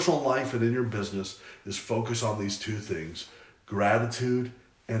personal life and in your business is focus on these two things, gratitude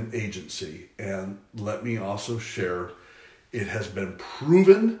and agency. And let me also share, it has been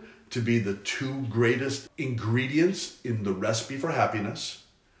proven to be the two greatest ingredients in the recipe for happiness.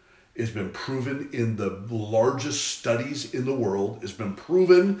 It's been proven in the largest studies in the world. It's been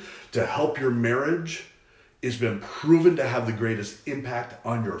proven to help your marriage. It's been proven to have the greatest impact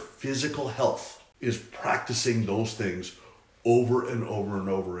on your physical health, is practicing those things over and over and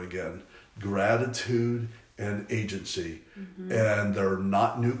over again. Gratitude and agency. And they're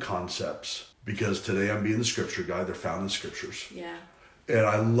not new concepts, because today I'm being the scripture guy. They're found in scriptures. Yeah. And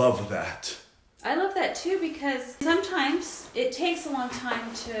I love that. I love that too, because sometimes it takes a long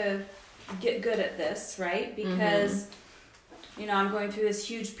time to get good at this, right? Because, I'm going through this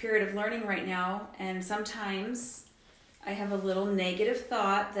huge period of learning right now, and sometimes I have a little negative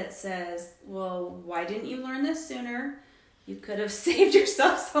thought that says, well, why didn't you learn this sooner? You could have saved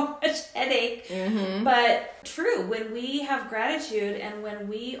yourself so much headache. But true, when we have gratitude and when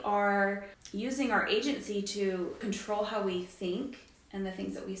we are using our agency to control how we think and the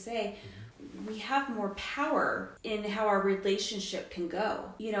things that we say, we have more power in how our relationship can go.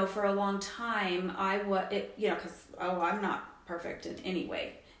 For a long time, because I'm not perfect in any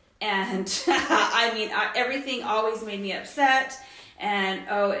way. And everything always made me upset. And,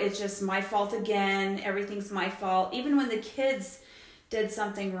 it's just my fault again. Everything's my fault. Even when the kids did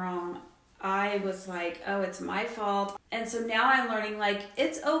something wrong, I was like, it's my fault. And so now I'm learning,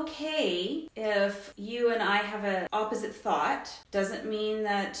 it's okay if you and I have an opposite thought. Doesn't mean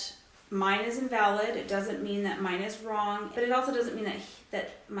that mine is invalid. It doesn't mean that mine is wrong. But it also doesn't mean that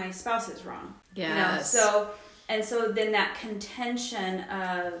my spouse is wrong. Yes. So then that contention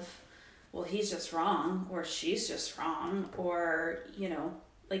of, well, he's just wrong, or she's just wrong, or,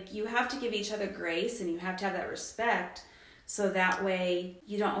 you have to give each other grace, and you have to have that respect, so that way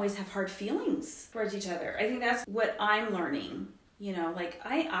you don't always have hard feelings towards each other. I think that's what I'm learning.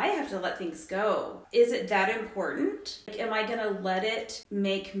 I have to let things go. Is it that important? Am I going to let it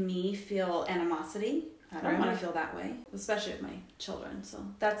make me feel animosity? I don't want to feel that way, especially with my children. So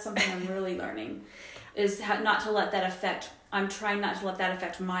that's something I'm really learning. is not to let that affect. I'm trying not to let that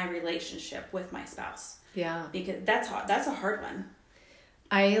affect my relationship with my spouse. Yeah. Because that's hard. That's a hard one.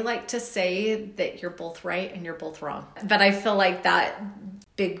 I like to say that you're both right and you're both wrong. But I feel like that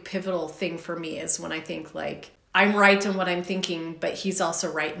big pivotal thing for me is when I think like, I'm right in what I'm thinking, but he's also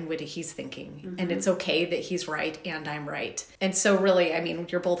right in what he's thinking. Mm-hmm. And it's okay that he's right and I'm right. And so really, I mean,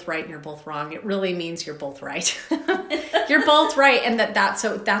 you're both right and you're both wrong. It really means you're both right. You're both right. And that's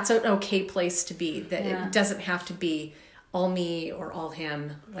an okay place to be, that it doesn't have to be all me or all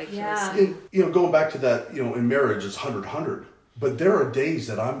him. Like, and, going back to that, in marriage, it's 100. But there are days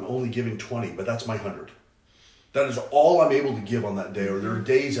that I'm only giving 20, but that's my 100. That is all I'm able to give on that day. Or there are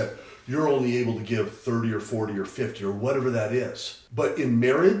days that you're only able to give 30 or 40 or 50 or whatever that is. But in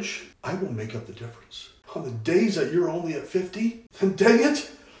marriage, I will make up the difference. On the days that you're only at 50, then dang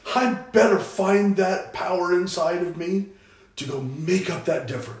it, I better find that power inside of me to go make up that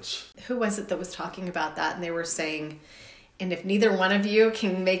difference. Who was it that was talking about that? And they were saying, and if neither one of you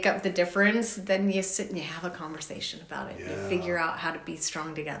can make up the difference, then you sit and you have a conversation about it. Yeah. You figure out how to be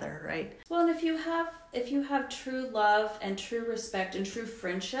strong together, right? Well, and if you have true love and true respect and true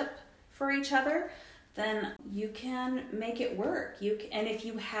friendship for each other, then you can make it work. And if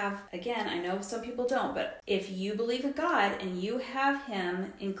you have, again, I know some people don't, but if you believe in God and you have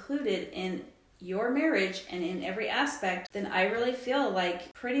Him included in your marriage and in every aspect, then I really feel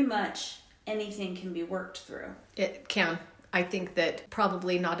like pretty much anything can be worked through. It can. I think that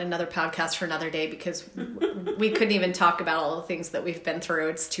probably not another podcast for another day, because we couldn't even talk about all the things that we've been through.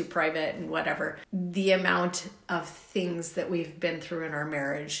 It's too private and whatever. The amount of things that we've been through in our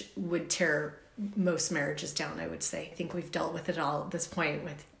marriage would tear most marriages down, I would say. I think we've dealt with it all at this point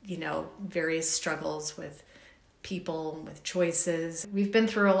with, various struggles with people, with choices. We've been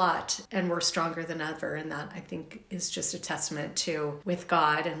through a lot and we're stronger than ever. And that, I think, is just a testament to with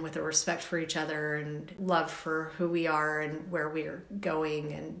God and with a respect for each other and love for who we are and where we're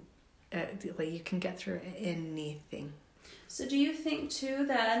going. And you can get through anything. So do you think too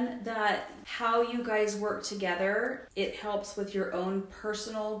then that how you guys work together, it helps with your own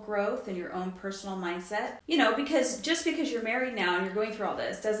personal growth and your own personal mindset? Because just because you're married now and you're going through all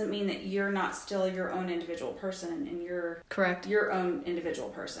this doesn't mean that you're not still your own individual person and you're correct your own individual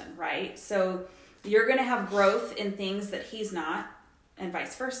person, right? So you're going to have growth in things that he's not, and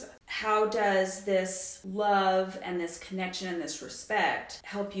vice versa. How does this love and this connection and this respect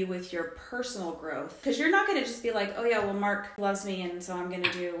help you with your personal growth? Because you're not going to just be like, oh yeah, well, Mark loves me and so I'm going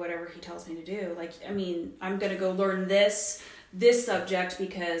to do whatever he tells me to do. I'm going to go learn this subject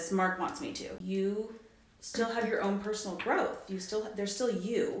because Mark wants me to. You still have your own personal growth. There's still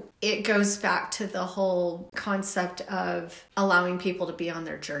you. It goes back to the whole concept of allowing people to be on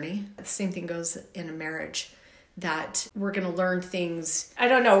their journey. The same thing goes in a marriage. That we're going to learn things. I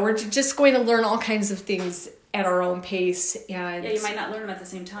don't know. We're just going to learn all kinds of things at our own pace. And you might not learn them at the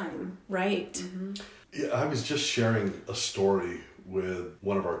same time. Right. Mm-hmm. Yeah, I was just sharing a story with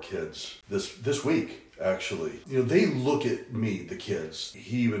one of our kids this week, actually. They look at me, the kids.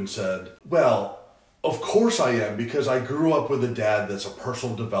 He even said, well, of course I am, because I grew up with a dad that's a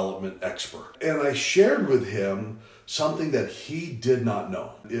personal development expert. And I shared with him something that he did not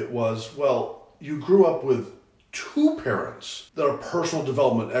know. It was, well, you grew up with two parents that are personal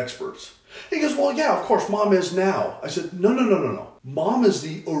development experts. He goes, well, yeah, of course, Mom is now. I said, no. Mom is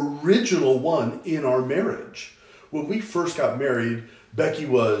the original one in our marriage. When we first got married, Becky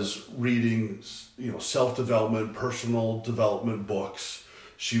was reading, self-development, personal development books.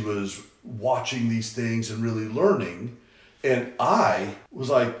 She was watching these things and really learning. And I was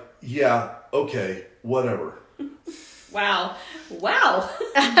like, yeah, okay, whatever. Wow.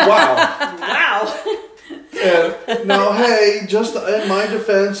 And now, hey, just in my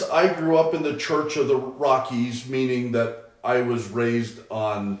defense, I grew up in the Church of the Rockies, meaning that I was raised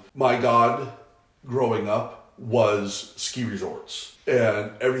on my God growing up was ski resorts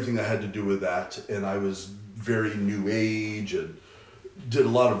and everything that had to do with that. And I was very new age and did a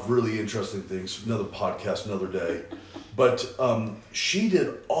lot of really interesting things. Another podcast, another day. But she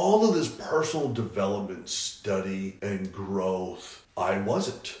did all of this personal development study and growth. I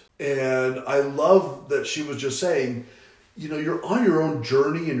wasn't. And I love that she was just saying, you're on your own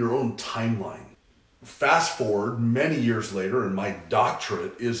journey and your own timeline. Fast forward many years later, and my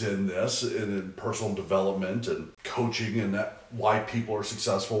doctorate is in this, and in personal development and coaching and that, why people are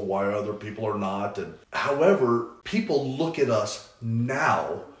successful, why other people are not. And however, people look at us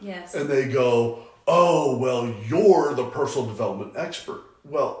now, yes, and they go, oh, well, you're the personal development expert.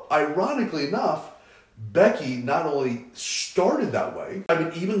 Well, ironically enough, Becky not only started that way, I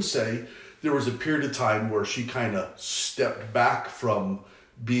would even say there was a period of time where she kind of stepped back from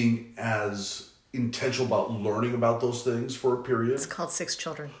being as intentional about learning about those things for a period. It's called 6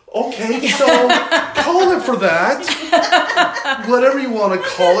 Children. Okay, so call it for that. Whatever you want to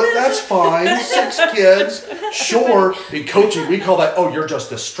call it, that's fine. 6 kids, sure. In coaching, we call that, you're just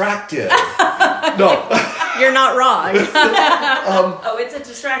distracted. No. You're not wrong. It's a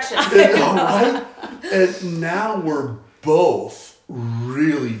distraction. Right? And now we're both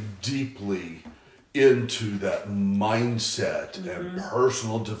really deeply into that mindset and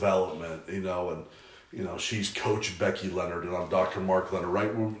personal development, and she's Coach Becky Leonard and I'm Dr. Mark Leonard, right?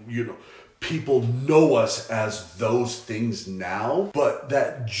 People know us as those things now, but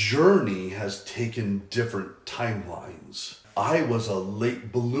that journey has taken different timelines. I was a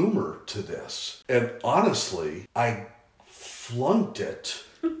late bloomer to this, and honestly, I flunked it.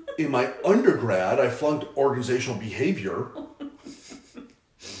 In my undergrad, I flunked organizational behavior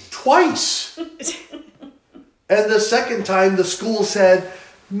twice. And the second time, the school said,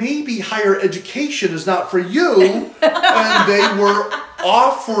 maybe higher education is not for you. And they were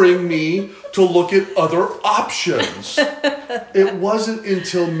offering me to look at other options. It wasn't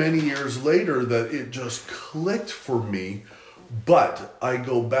until many years later that it just clicked for me. But I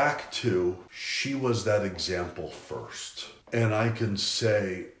go back to, she was that example first. And I can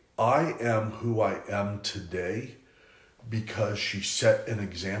say, I am who I am today because she set an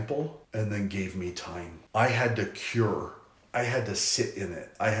example and then gave me time. I had to cure. I had to sit in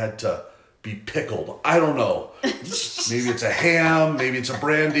it. I had to be pickled. I don't know. Maybe it's a ham. Maybe it's a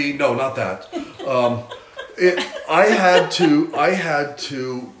brandy. No, not that. I had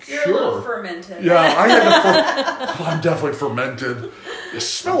to cure. You're a little fermented. Yeah, I'm definitely fermented. You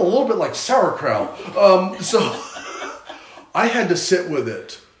smell a little bit like sauerkraut. So I had to sit with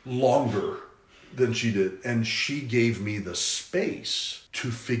it longer than she did. And she gave me the space to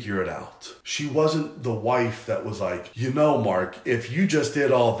figure it out. She wasn't the wife that was like, Mark, if you just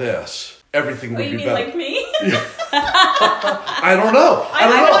did all this, everything would be better. Like me? I don't know. I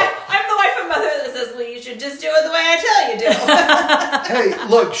don't know. I'm the wife and mother that says, well, you should just do it the way I tell you to. Hey,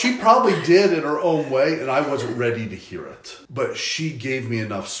 look, she probably did in her own way, and I wasn't ready to hear it. But she gave me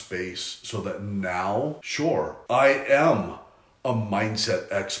enough space so that now, sure, I am a mindset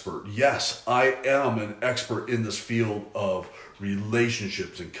expert. Yes, I am an expert in this field of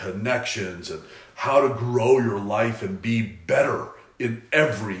relationships and connections and how to grow your life and be better in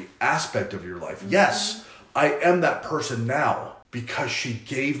every aspect of your life. Yes, I am that person now because she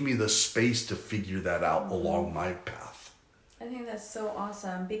gave me the space to figure that out along my path. I think that's so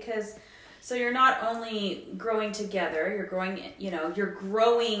awesome because so you're not only growing together, you're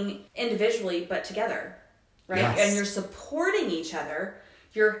growing individually but together, right? Yes. And you're supporting each other,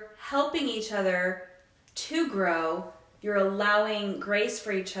 you're helping each other to grow. You're allowing grace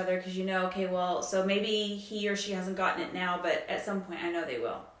for each other because so maybe he or she hasn't gotten it now, but at some point I know they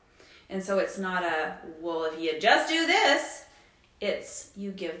will. And so it's not if you just do this, it's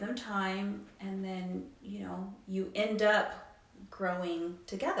you give them time and then, you end up growing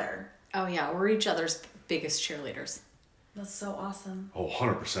together. Oh yeah, we're each other's biggest cheerleaders. That's so awesome. Oh,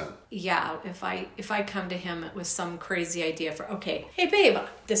 100%. Yeah, if I come to him with some crazy idea for, okay, hey babe,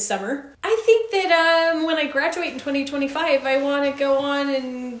 this summer, I think that when I graduate in 2025, I want to go on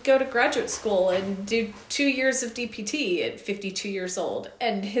and go to graduate school and do 2 years of DPT at 52 years old.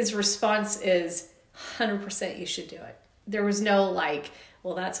 And his response is, 100% you should do it. There was no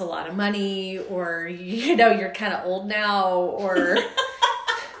well, that's a lot of money, or, you're kind of old now, or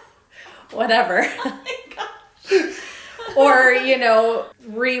whatever. Oh my gosh. Or,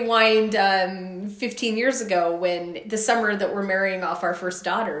 rewind 15 years ago when the summer that we're marrying off our first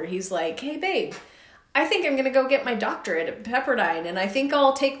daughter, he's like, hey, babe, I think I'm going to go get my doctorate at Pepperdine, and I think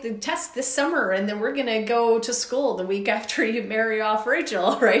I'll take the test this summer, and then we're going to go to school the week after you marry off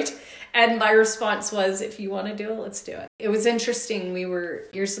Rachel, right? And my response was, if you want to do it, let's do it. It was interesting.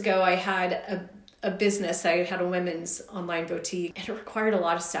 Years ago, I had a business. I had a women's online boutique, and it required a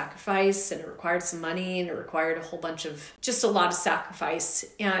lot of sacrifice, and it required some money, and it required just a lot of sacrifice.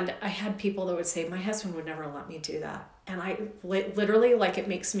 And I had people that would say, my husband would never let me do that. And I literally, it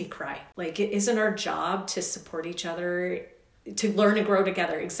makes me cry. It isn't our job to support each other, to learn and grow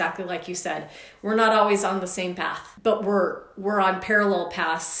together, exactly like you said. We're not always on the same path, but we're on parallel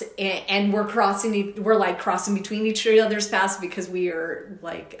paths, and we're crossing between each other's paths because we are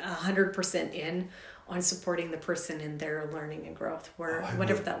 100% in on supporting the person in their learning and growth,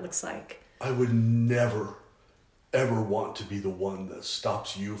 whatever that looks like. I would never, ever want to be the one that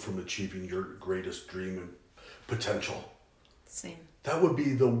stops you from achieving your greatest dream and potential. Same. That would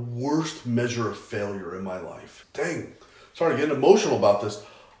be the worst measure of failure in my life. Dang. Sorry to get emotional about this.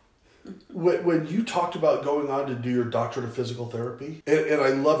 when you talked about going on to do your doctorate of physical therapy, and I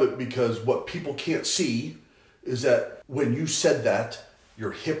love it because what people can't see is that when you said that,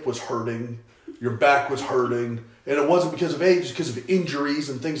 your hip was hurting, your back was hurting, and it wasn't because of age, it's because of injuries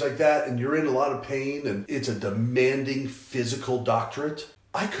and things like that, and you're in a lot of pain, and it's a demanding physical doctorate.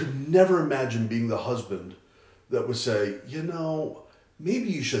 I could never imagine being the husband that would say, you know, maybe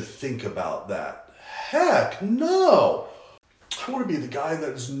you should think about that. Heck no! I want to be the guy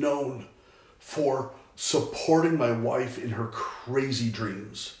that is known for supporting my wife in her crazy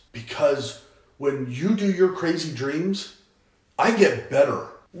dreams. Because when you do your crazy dreams, I get better.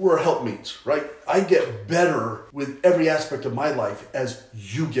 We're helpmeets, right? I get better with every aspect of my life as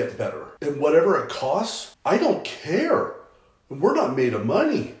you get better. And whatever it costs, I don't care. We're not made of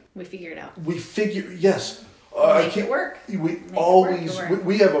money. We figure it out. Yes. Make it work.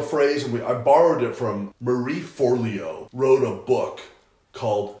 We have a phrase, and I borrowed it from Marie Forleo, wrote a book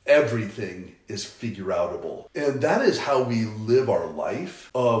called Everything is Figure-Outable. And that is how we live our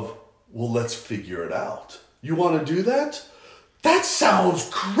life of, well, let's figure it out. You want to do that? That sounds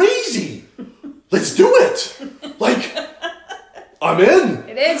crazy. Let's do it. Like, I'm in.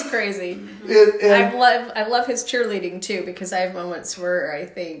 It is crazy. I love his cheerleading too, because I have moments where I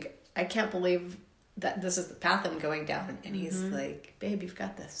think, I can't believe that this is the path I'm going down. And he's like, babe, you've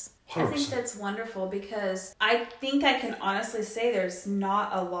got this. 100%. I think that's wonderful, because I think I can honestly say there's not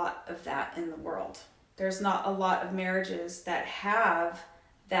a lot of that in the world. There's not a lot of marriages that have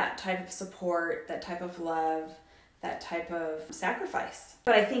that type of support, that type of love, that type of sacrifice.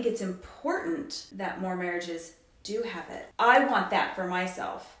 But I think it's important that more marriages do have it. I want that for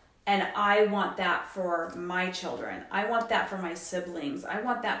myself. And I want that for my children. I want that for my siblings. I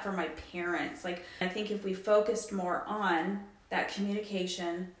want that for my parents. Like, I think if we focused more on that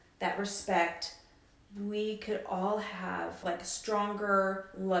communication, that respect, we could all have like stronger,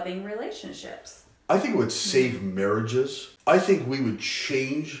 loving relationships. I think it would save marriages. I think we would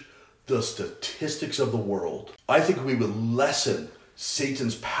change the statistics of the world. I think we would lessen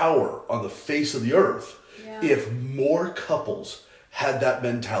Satan's power on the face of the earth if more couples had that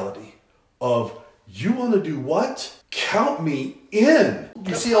mentality of, you want to do what? Count me in.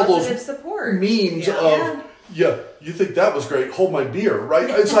 You see all those support memes of, you think that was great, hold my beer, right?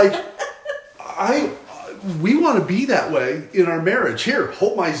 It's like, we want to be that way in our marriage. Here,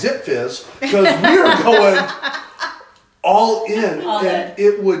 hold my Zip Fizz, because we are going all in. And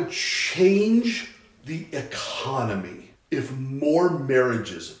it would change the economy if more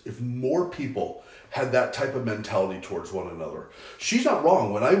marriages, if more people had that type of mentality towards one another. She's not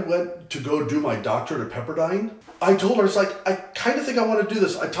wrong. When I went to go do my doctorate at Pepperdine, I told her, it's like, I kind of think I want to do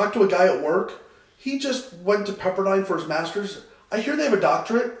this. I talked to a guy at work. He just went to Pepperdine for his master's. I hear they have a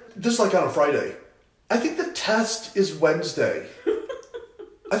doctorate, just like on a Friday. I think the test is Wednesday.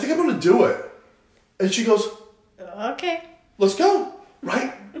 I think I'm going to do it. And she goes, okay, let's go,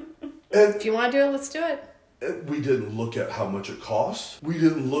 right? And if you want to do it, let's do it. We didn't look at how much it cost. We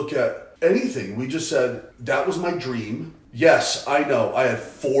didn't look at anything. We just said, that was my dream. Yes, I know. I had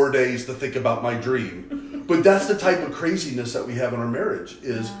 4 days to think about my dream. But that's the type of craziness that we have in our marriage,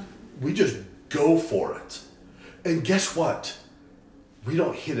 is we just go for it. And guess what? We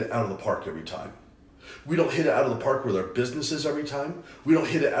don't hit it out of the park every time. We don't hit it out of the park with our businesses every time. We don't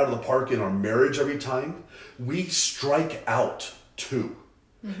hit it out of the park in our marriage every time. We strike out too.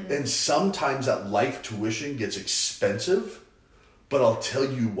 Mm-hmm. And sometimes that life tuition gets expensive. But I'll tell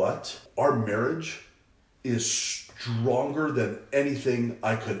you what, our marriage is stronger than anything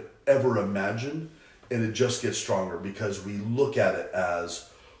I could ever imagine. And it just gets stronger because we look at it as,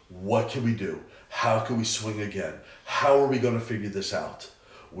 what can we do? How can we swing again? How are we going to figure this out?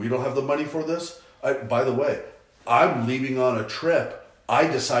 We don't have the money for this. By the way, I'm leaving on a trip. I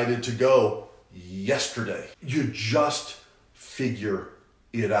decided to go yesterday. You just figure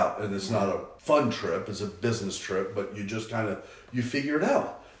it out. And it's not a fun trip. It's a business trip, but you just you figure it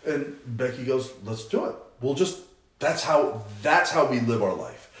out. And Becky goes, let's do it. That's how we live our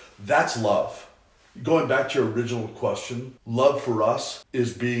life. That's love. Going back to your original question, love for us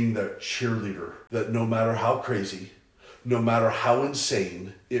is being that cheerleader that no matter how crazy, no matter how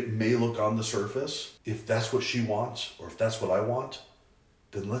insane it may look on the surface, if that's what she wants or if that's what I want,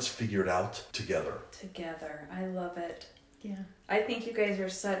 then let's figure it out together. Together. I love it. Yeah. I think you guys are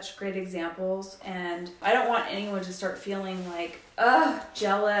such great examples, and I don't want anyone to start feeling like,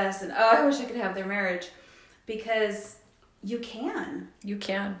 jealous and, I wish I could have their marriage, because you can. You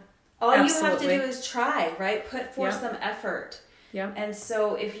can. All Absolutely. You have to do is try, right? Put forth some effort. Yeah. And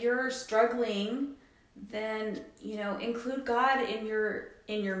so if you're struggling, then, include God in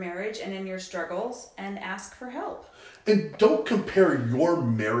your marriage and in your struggles and ask for help. And don't compare your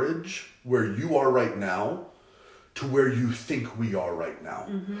marriage where you are right now to where you think we are right now.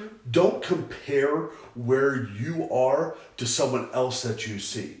 Mm-hmm. Don't compare where you are to someone else that you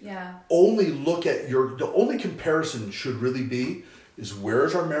see. Yeah. Only look at the only comparison should really be is where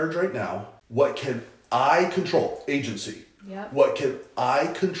is our marriage right now? What can I control? Agency. Yep. What can I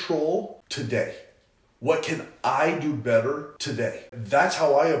control today? What can I do better today? That's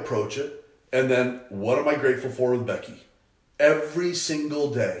how I approach it. And then what am I grateful for with Becky? Every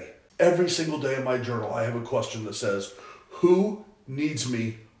single day in my journal, I have a question that says, who needs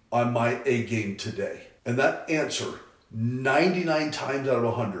me on my A game today? And that answer, 99 times out of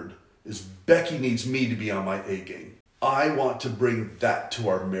 100, is Becky needs me to be on my A game. I want to bring that to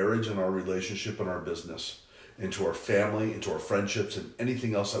our marriage and our relationship and our business, into our family, into our friendships, and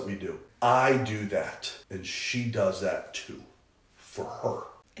anything else that we do. I do that, and she does that too, for her.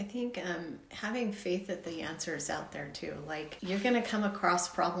 I think having faith that the answer is out there too. Like, you're going to come across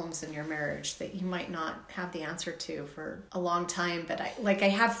problems in your marriage that you might not have the answer to for a long time. But I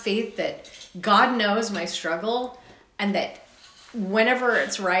have faith that God knows my struggle, and that whenever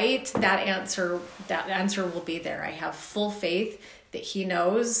it's right, that answer will be there. I have full faith that He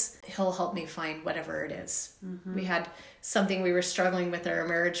knows He'll help me find whatever it is. Mm-hmm. We had something we were struggling with in our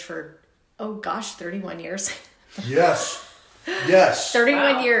marriage for, 31 years. Yes. Yes.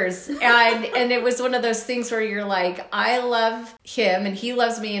 31 years. And it was one of those things where you're like, I love him and he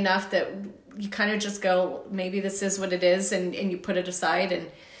loves me enough that you kind of just go, maybe this is what it is. And you put it aside.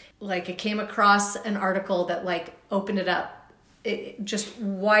 And like, I came across an article that like opened it up. It just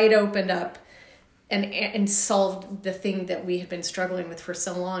wide opened up and solved the thing that we had been struggling with for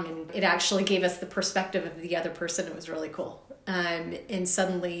so long. And it actually gave us the perspective of the other person. It was really cool. And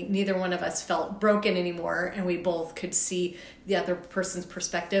suddenly neither one of us felt broken anymore, and we both could see the other person's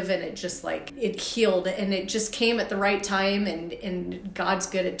perspective, and it just like it healed, and it just came at the right time, and God's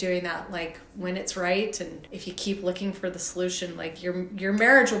good at doing that, like when it's right. And if you keep looking for the solution, like your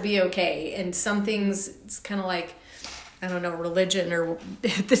marriage will be okay. And some things, it's kind of like, I don't know, religion, or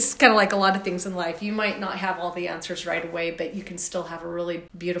this is kind of like a lot of things in life. You might not have all the answers right away, but you can still have a really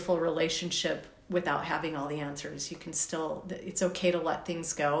beautiful relationship without having all the answers. You can still, it's okay to let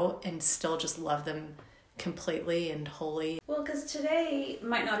things go and still just love them completely and wholly. Well, because today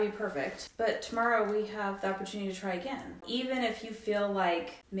might not be perfect, but tomorrow we have the opportunity to try again. Even if you feel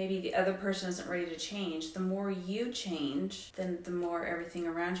like maybe the other person isn't ready to change, the more you change, then the more everything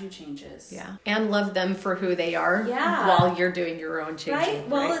around you changes. Yeah. And love them for who they are. Yeah. While you're doing your own changing. Right?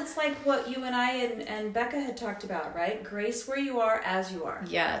 Well, it's like what you and I and Becca had talked about, right? Grace where you are as you are.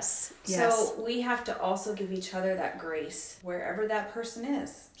 Yes. So we have to also give each other that grace wherever that person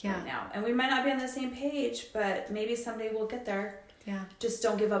is right now. And we might not be on the same page, but maybe someday we'll get there. Yeah. Just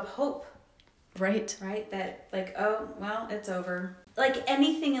don't give up hope. Right. Right? That like, oh, well, it's over. Like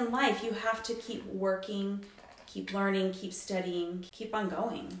anything in life, you have to keep working, keep learning, keep studying, keep on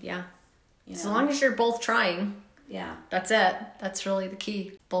going. Yeah. You As know? long as you're both trying. Yeah. That's it. That's really the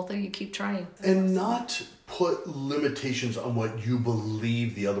key. Both of you keep trying. And not put limitations on what you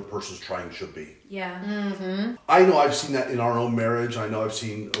believe the other person's trying should be. Yeah. Mm-hmm. I know I've seen that in our own marriage. I know I've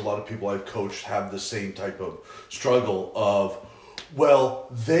seen a lot of people I've coached have the same type of struggle of, well,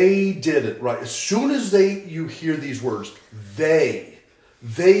 they did it, right? As soon as you hear these words, they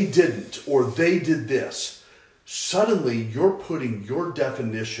didn't, or they did this, suddenly you're putting your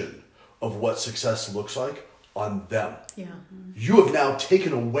definition of what success looks like on them. Yeah. You have now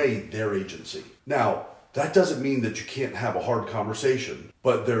taken away their agency. Now, that doesn't mean that you can't have a hard conversation,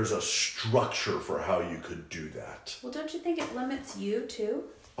 but there's a structure for how you could do that. Well, don't you think it limits you too?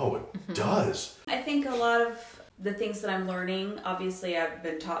 Oh, it does. I think a lot of the things that I'm learning, obviously I've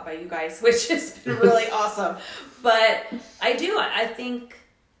been taught by you guys, which has been really awesome. But I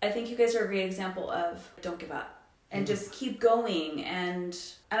think you guys are a great example of don't give up and just keep going. And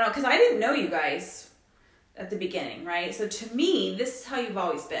I don't know, because I didn't know you guys at the beginning, right? So to me, this is how you've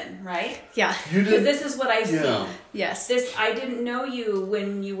always been, right? Yeah. Because this is what I see. Yes. I didn't know you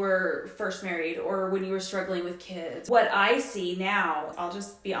when you were first married or when you were struggling with kids. What I see now, I'll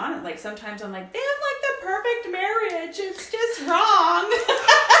just be honest, like sometimes I'm like, they have like the perfect marriage. It's just wrong.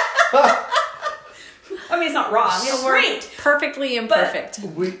 I mean, it's not wrong. It's great. Perfectly imperfect.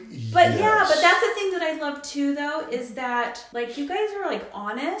 But yeah, but that's the thing that I love too, though, is that like you guys are like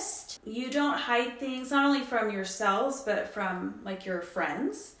honest. You don't hide things, not only from yourselves, but from like your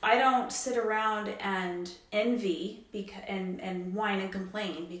friends. I don't sit around and envy and whine and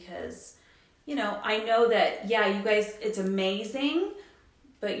complain because, you know, I know that, yeah, you guys, it's amazing,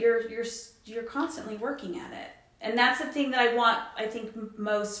 but you're constantly working at it. And that's the thing that I think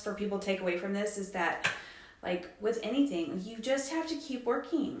most for people to take away from this is that, like with anything, you just have to keep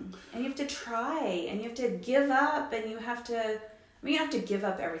working, and you have to try, and you have to give up, and you have to give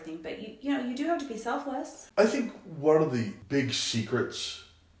up everything, but you do have to be selfless. I think one of the big secrets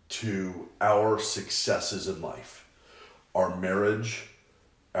to our successes in life, our marriage,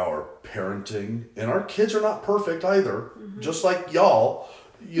 our parenting, and our kids are not perfect either. Just like y'all,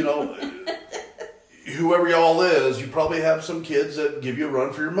 whoever y'all is, you probably have some kids that give you a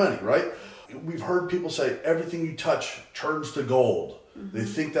run for your money, right? We've heard people say everything you touch turns to gold. They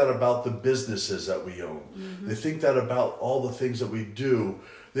think that about the businesses that we own. They think that about all the things that we do.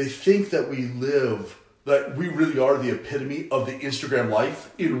 They think that we really are the epitome of the Instagram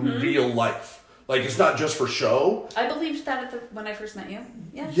life in real life. Like, it's not just for show. I believed that when I first met you.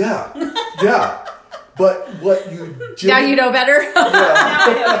 Yeah. Yeah. But what you did... Now you know better. Now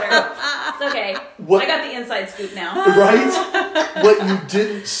I know better. It's okay. I got the inside scoop now. Right? What you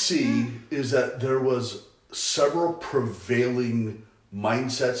didn't see is that there was several prevailing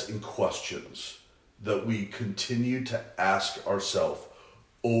mindsets and questions that we continue to ask ourselves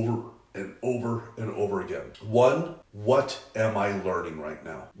over and over and over again. One, what am I learning right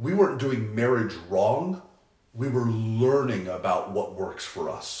now? We weren't doing marriage wrong. We were learning about what works for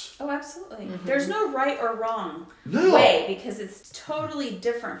us. Oh, absolutely. There's no right or wrong No. way, because it's totally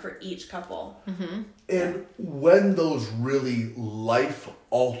different for each couple. And when those really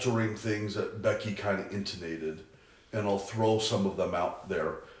life-altering things that Becky kind of intonated, and I'll throw some of them out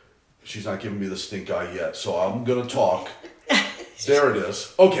there. She's not giving me the stink eye yet, so I'm going to talk. There it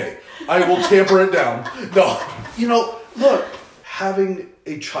is. Okay, I will tamper it down. No, look, having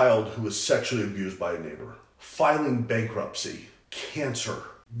a child who is sexually abused by a neighbor, filing bankruptcy, cancer,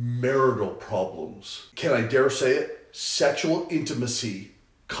 marital problems, can I dare say it? Sexual intimacy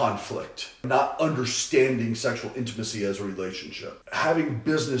conflict, not understanding sexual intimacy as a relationship, having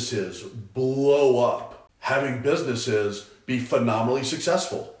businesses blow up, having businesses be phenomenally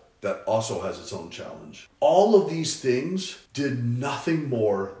successful. That also has its own challenge. All of these things did nothing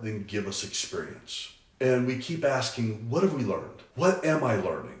more than give us experience. And we keep asking, what have we learned? What am I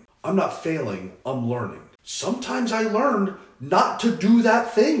learning? I'm not failing, I'm learning. Sometimes I learned not to do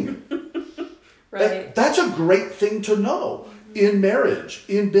that thing. Right. That's a great thing to know in marriage,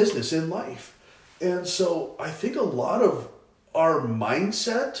 in business, in life. And so I think a lot of our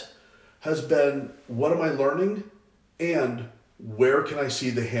mindset has been, what am I learning? And where can I see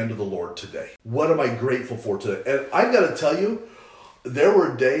the hand of the Lord today? What am I grateful for today? And I've got to tell you, there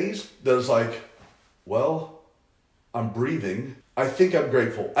were days that was like, well, I'm breathing. I think I'm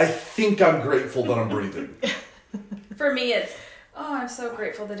grateful. I think I'm grateful that I'm breathing. For me, it's, I'm so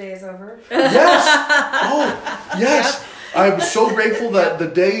grateful the day is over. Yes. Oh, yes. I'm so grateful that the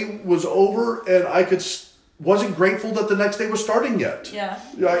day was over, and wasn't grateful that the next day was starting yet. Yeah.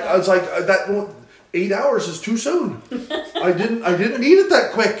 I was like, 8 hours is too soon. I didn't need it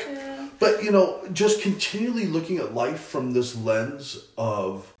that quick. Yeah. But, just continually looking at life from this lens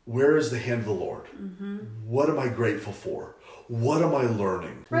of, where is the hand of the Lord? What am I grateful for? What am I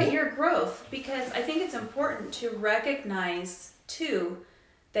learning? Right, your growth. Because I think it's important to recognize, too,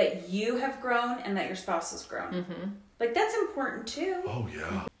 that you have grown and that your spouse has grown. Like, that's important, too. Oh,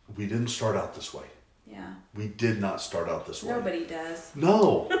 yeah. We didn't start out this way. Yeah. We did not start out this way. Nobody does.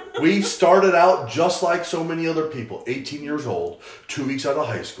 No. We started out just like so many other people, 18 years old, 2 weeks out of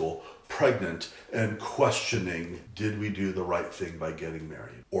high school, pregnant, and questioning, did we do the right thing by getting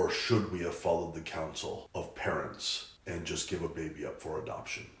married? Or should we have followed the counsel of parents and just give a baby up for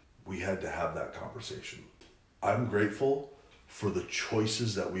adoption? We had to have that conversation. I'm grateful for the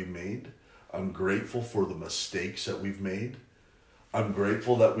choices that we made. I'm grateful for the mistakes that we've made. I'm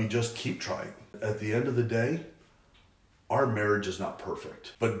grateful that we just keep trying. At the end of the day, our marriage is not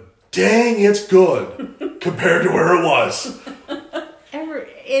perfect, but dang, it's good compared to where it was.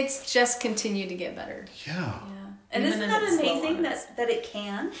 It's just continued to get better. Yeah. And Even isn't that in its slow amazing ones. that it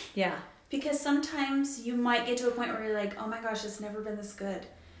can? Yeah. Because sometimes you might get to a point where you're like, oh my gosh, it's never been this good.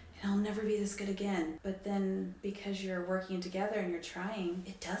 And I'll never be this good again. But then because you're working together and you're trying,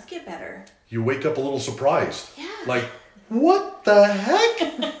 it does get better. You wake up a little surprised. Yeah. Like, what the heck?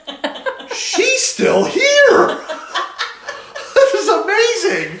 She's still here. This is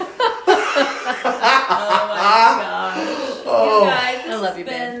amazing. Oh my gosh. Oh. You guys, I love you,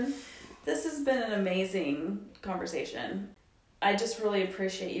 babe. This has been an amazing conversation. I just really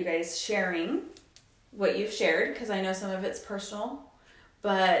appreciate you guys sharing what you've shared, because I know some of it's personal,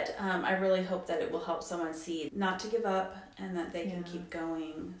 but I really hope that it will help someone see not to give up and that they can keep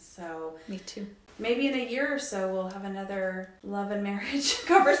going. So Me too. Maybe in a year or so we'll have another love and marriage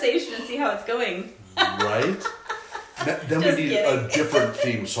conversation and see how it's going. Right? Then we Just need kidding. a different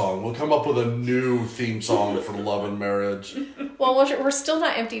theme song. We'll come up with a new theme song for love and marriage. Well, we're still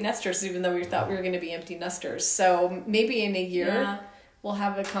not empty nesters, even though we thought we were going to be empty nesters. So maybe in a year we'll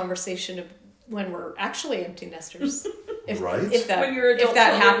have a conversation of when we're actually empty nesters. Right? If that, When your adult if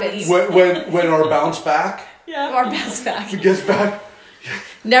that children happens. When our bounce back Our bounce back. gets back,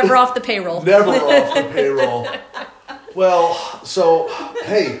 Never off the payroll. never off the payroll. Well, so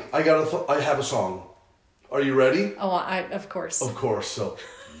hey, I have a song. Are you ready? Oh, of course. Of course. So,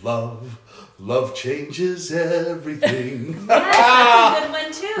 love changes everything. Yes, that's a good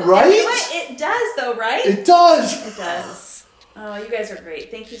one too. Right? And you know what? It does though, right? It does. It does. Oh, you guys are great.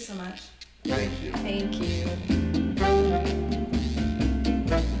 Thank you so much. Thank you. Thank you.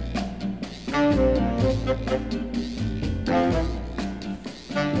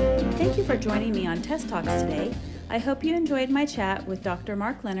 Thank you for joining me on Test Talks today. I hope you enjoyed my chat with Dr.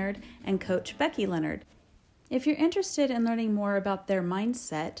 Mark Leonard and Coach Becky Leonard. If you're interested in learning more about their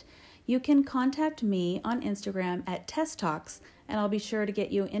mindset, you can contact me on Instagram at Test Talks, and I'll be sure to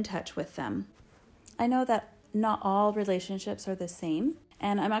get you in touch with them. I know that not all relationships are the same,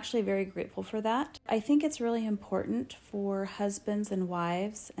 and I'm actually very grateful for that. I think it's really important for husbands and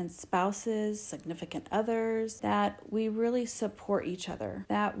wives and spouses, significant others, that we really support each other,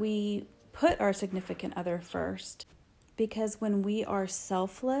 that we put our significant other first. Because when we are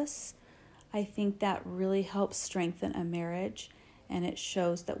selfless, I think that really helps strengthen a marriage, and it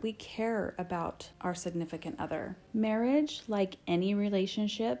shows that we care about our significant other. Marriage, like any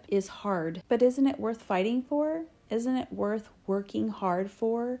relationship, is hard, but isn't it worth fighting for? Isn't it worth working hard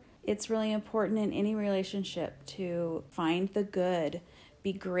for? It's really important in any relationship to find the good,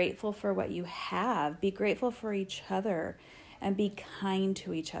 be grateful for what you have, be grateful for each other, and be kind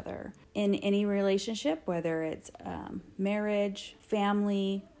to each other. In any relationship, whether it's marriage,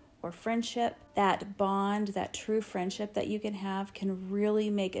 family, or friendship, that bond, that true friendship that you can have can really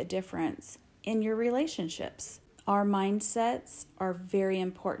make a difference in your relationships. Our mindsets are very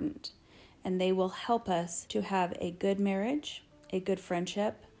important, and they will help us to have a good marriage, a good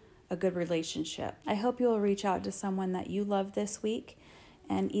friendship, a good relationship. I hope you will reach out to someone that you love this week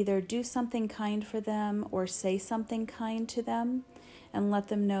and either do something kind for them or say something kind to them and let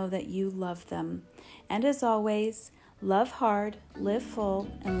them know that you love them. And as always, love hard, live full,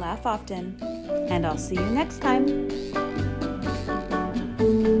 and laugh often. And I'll see you next time.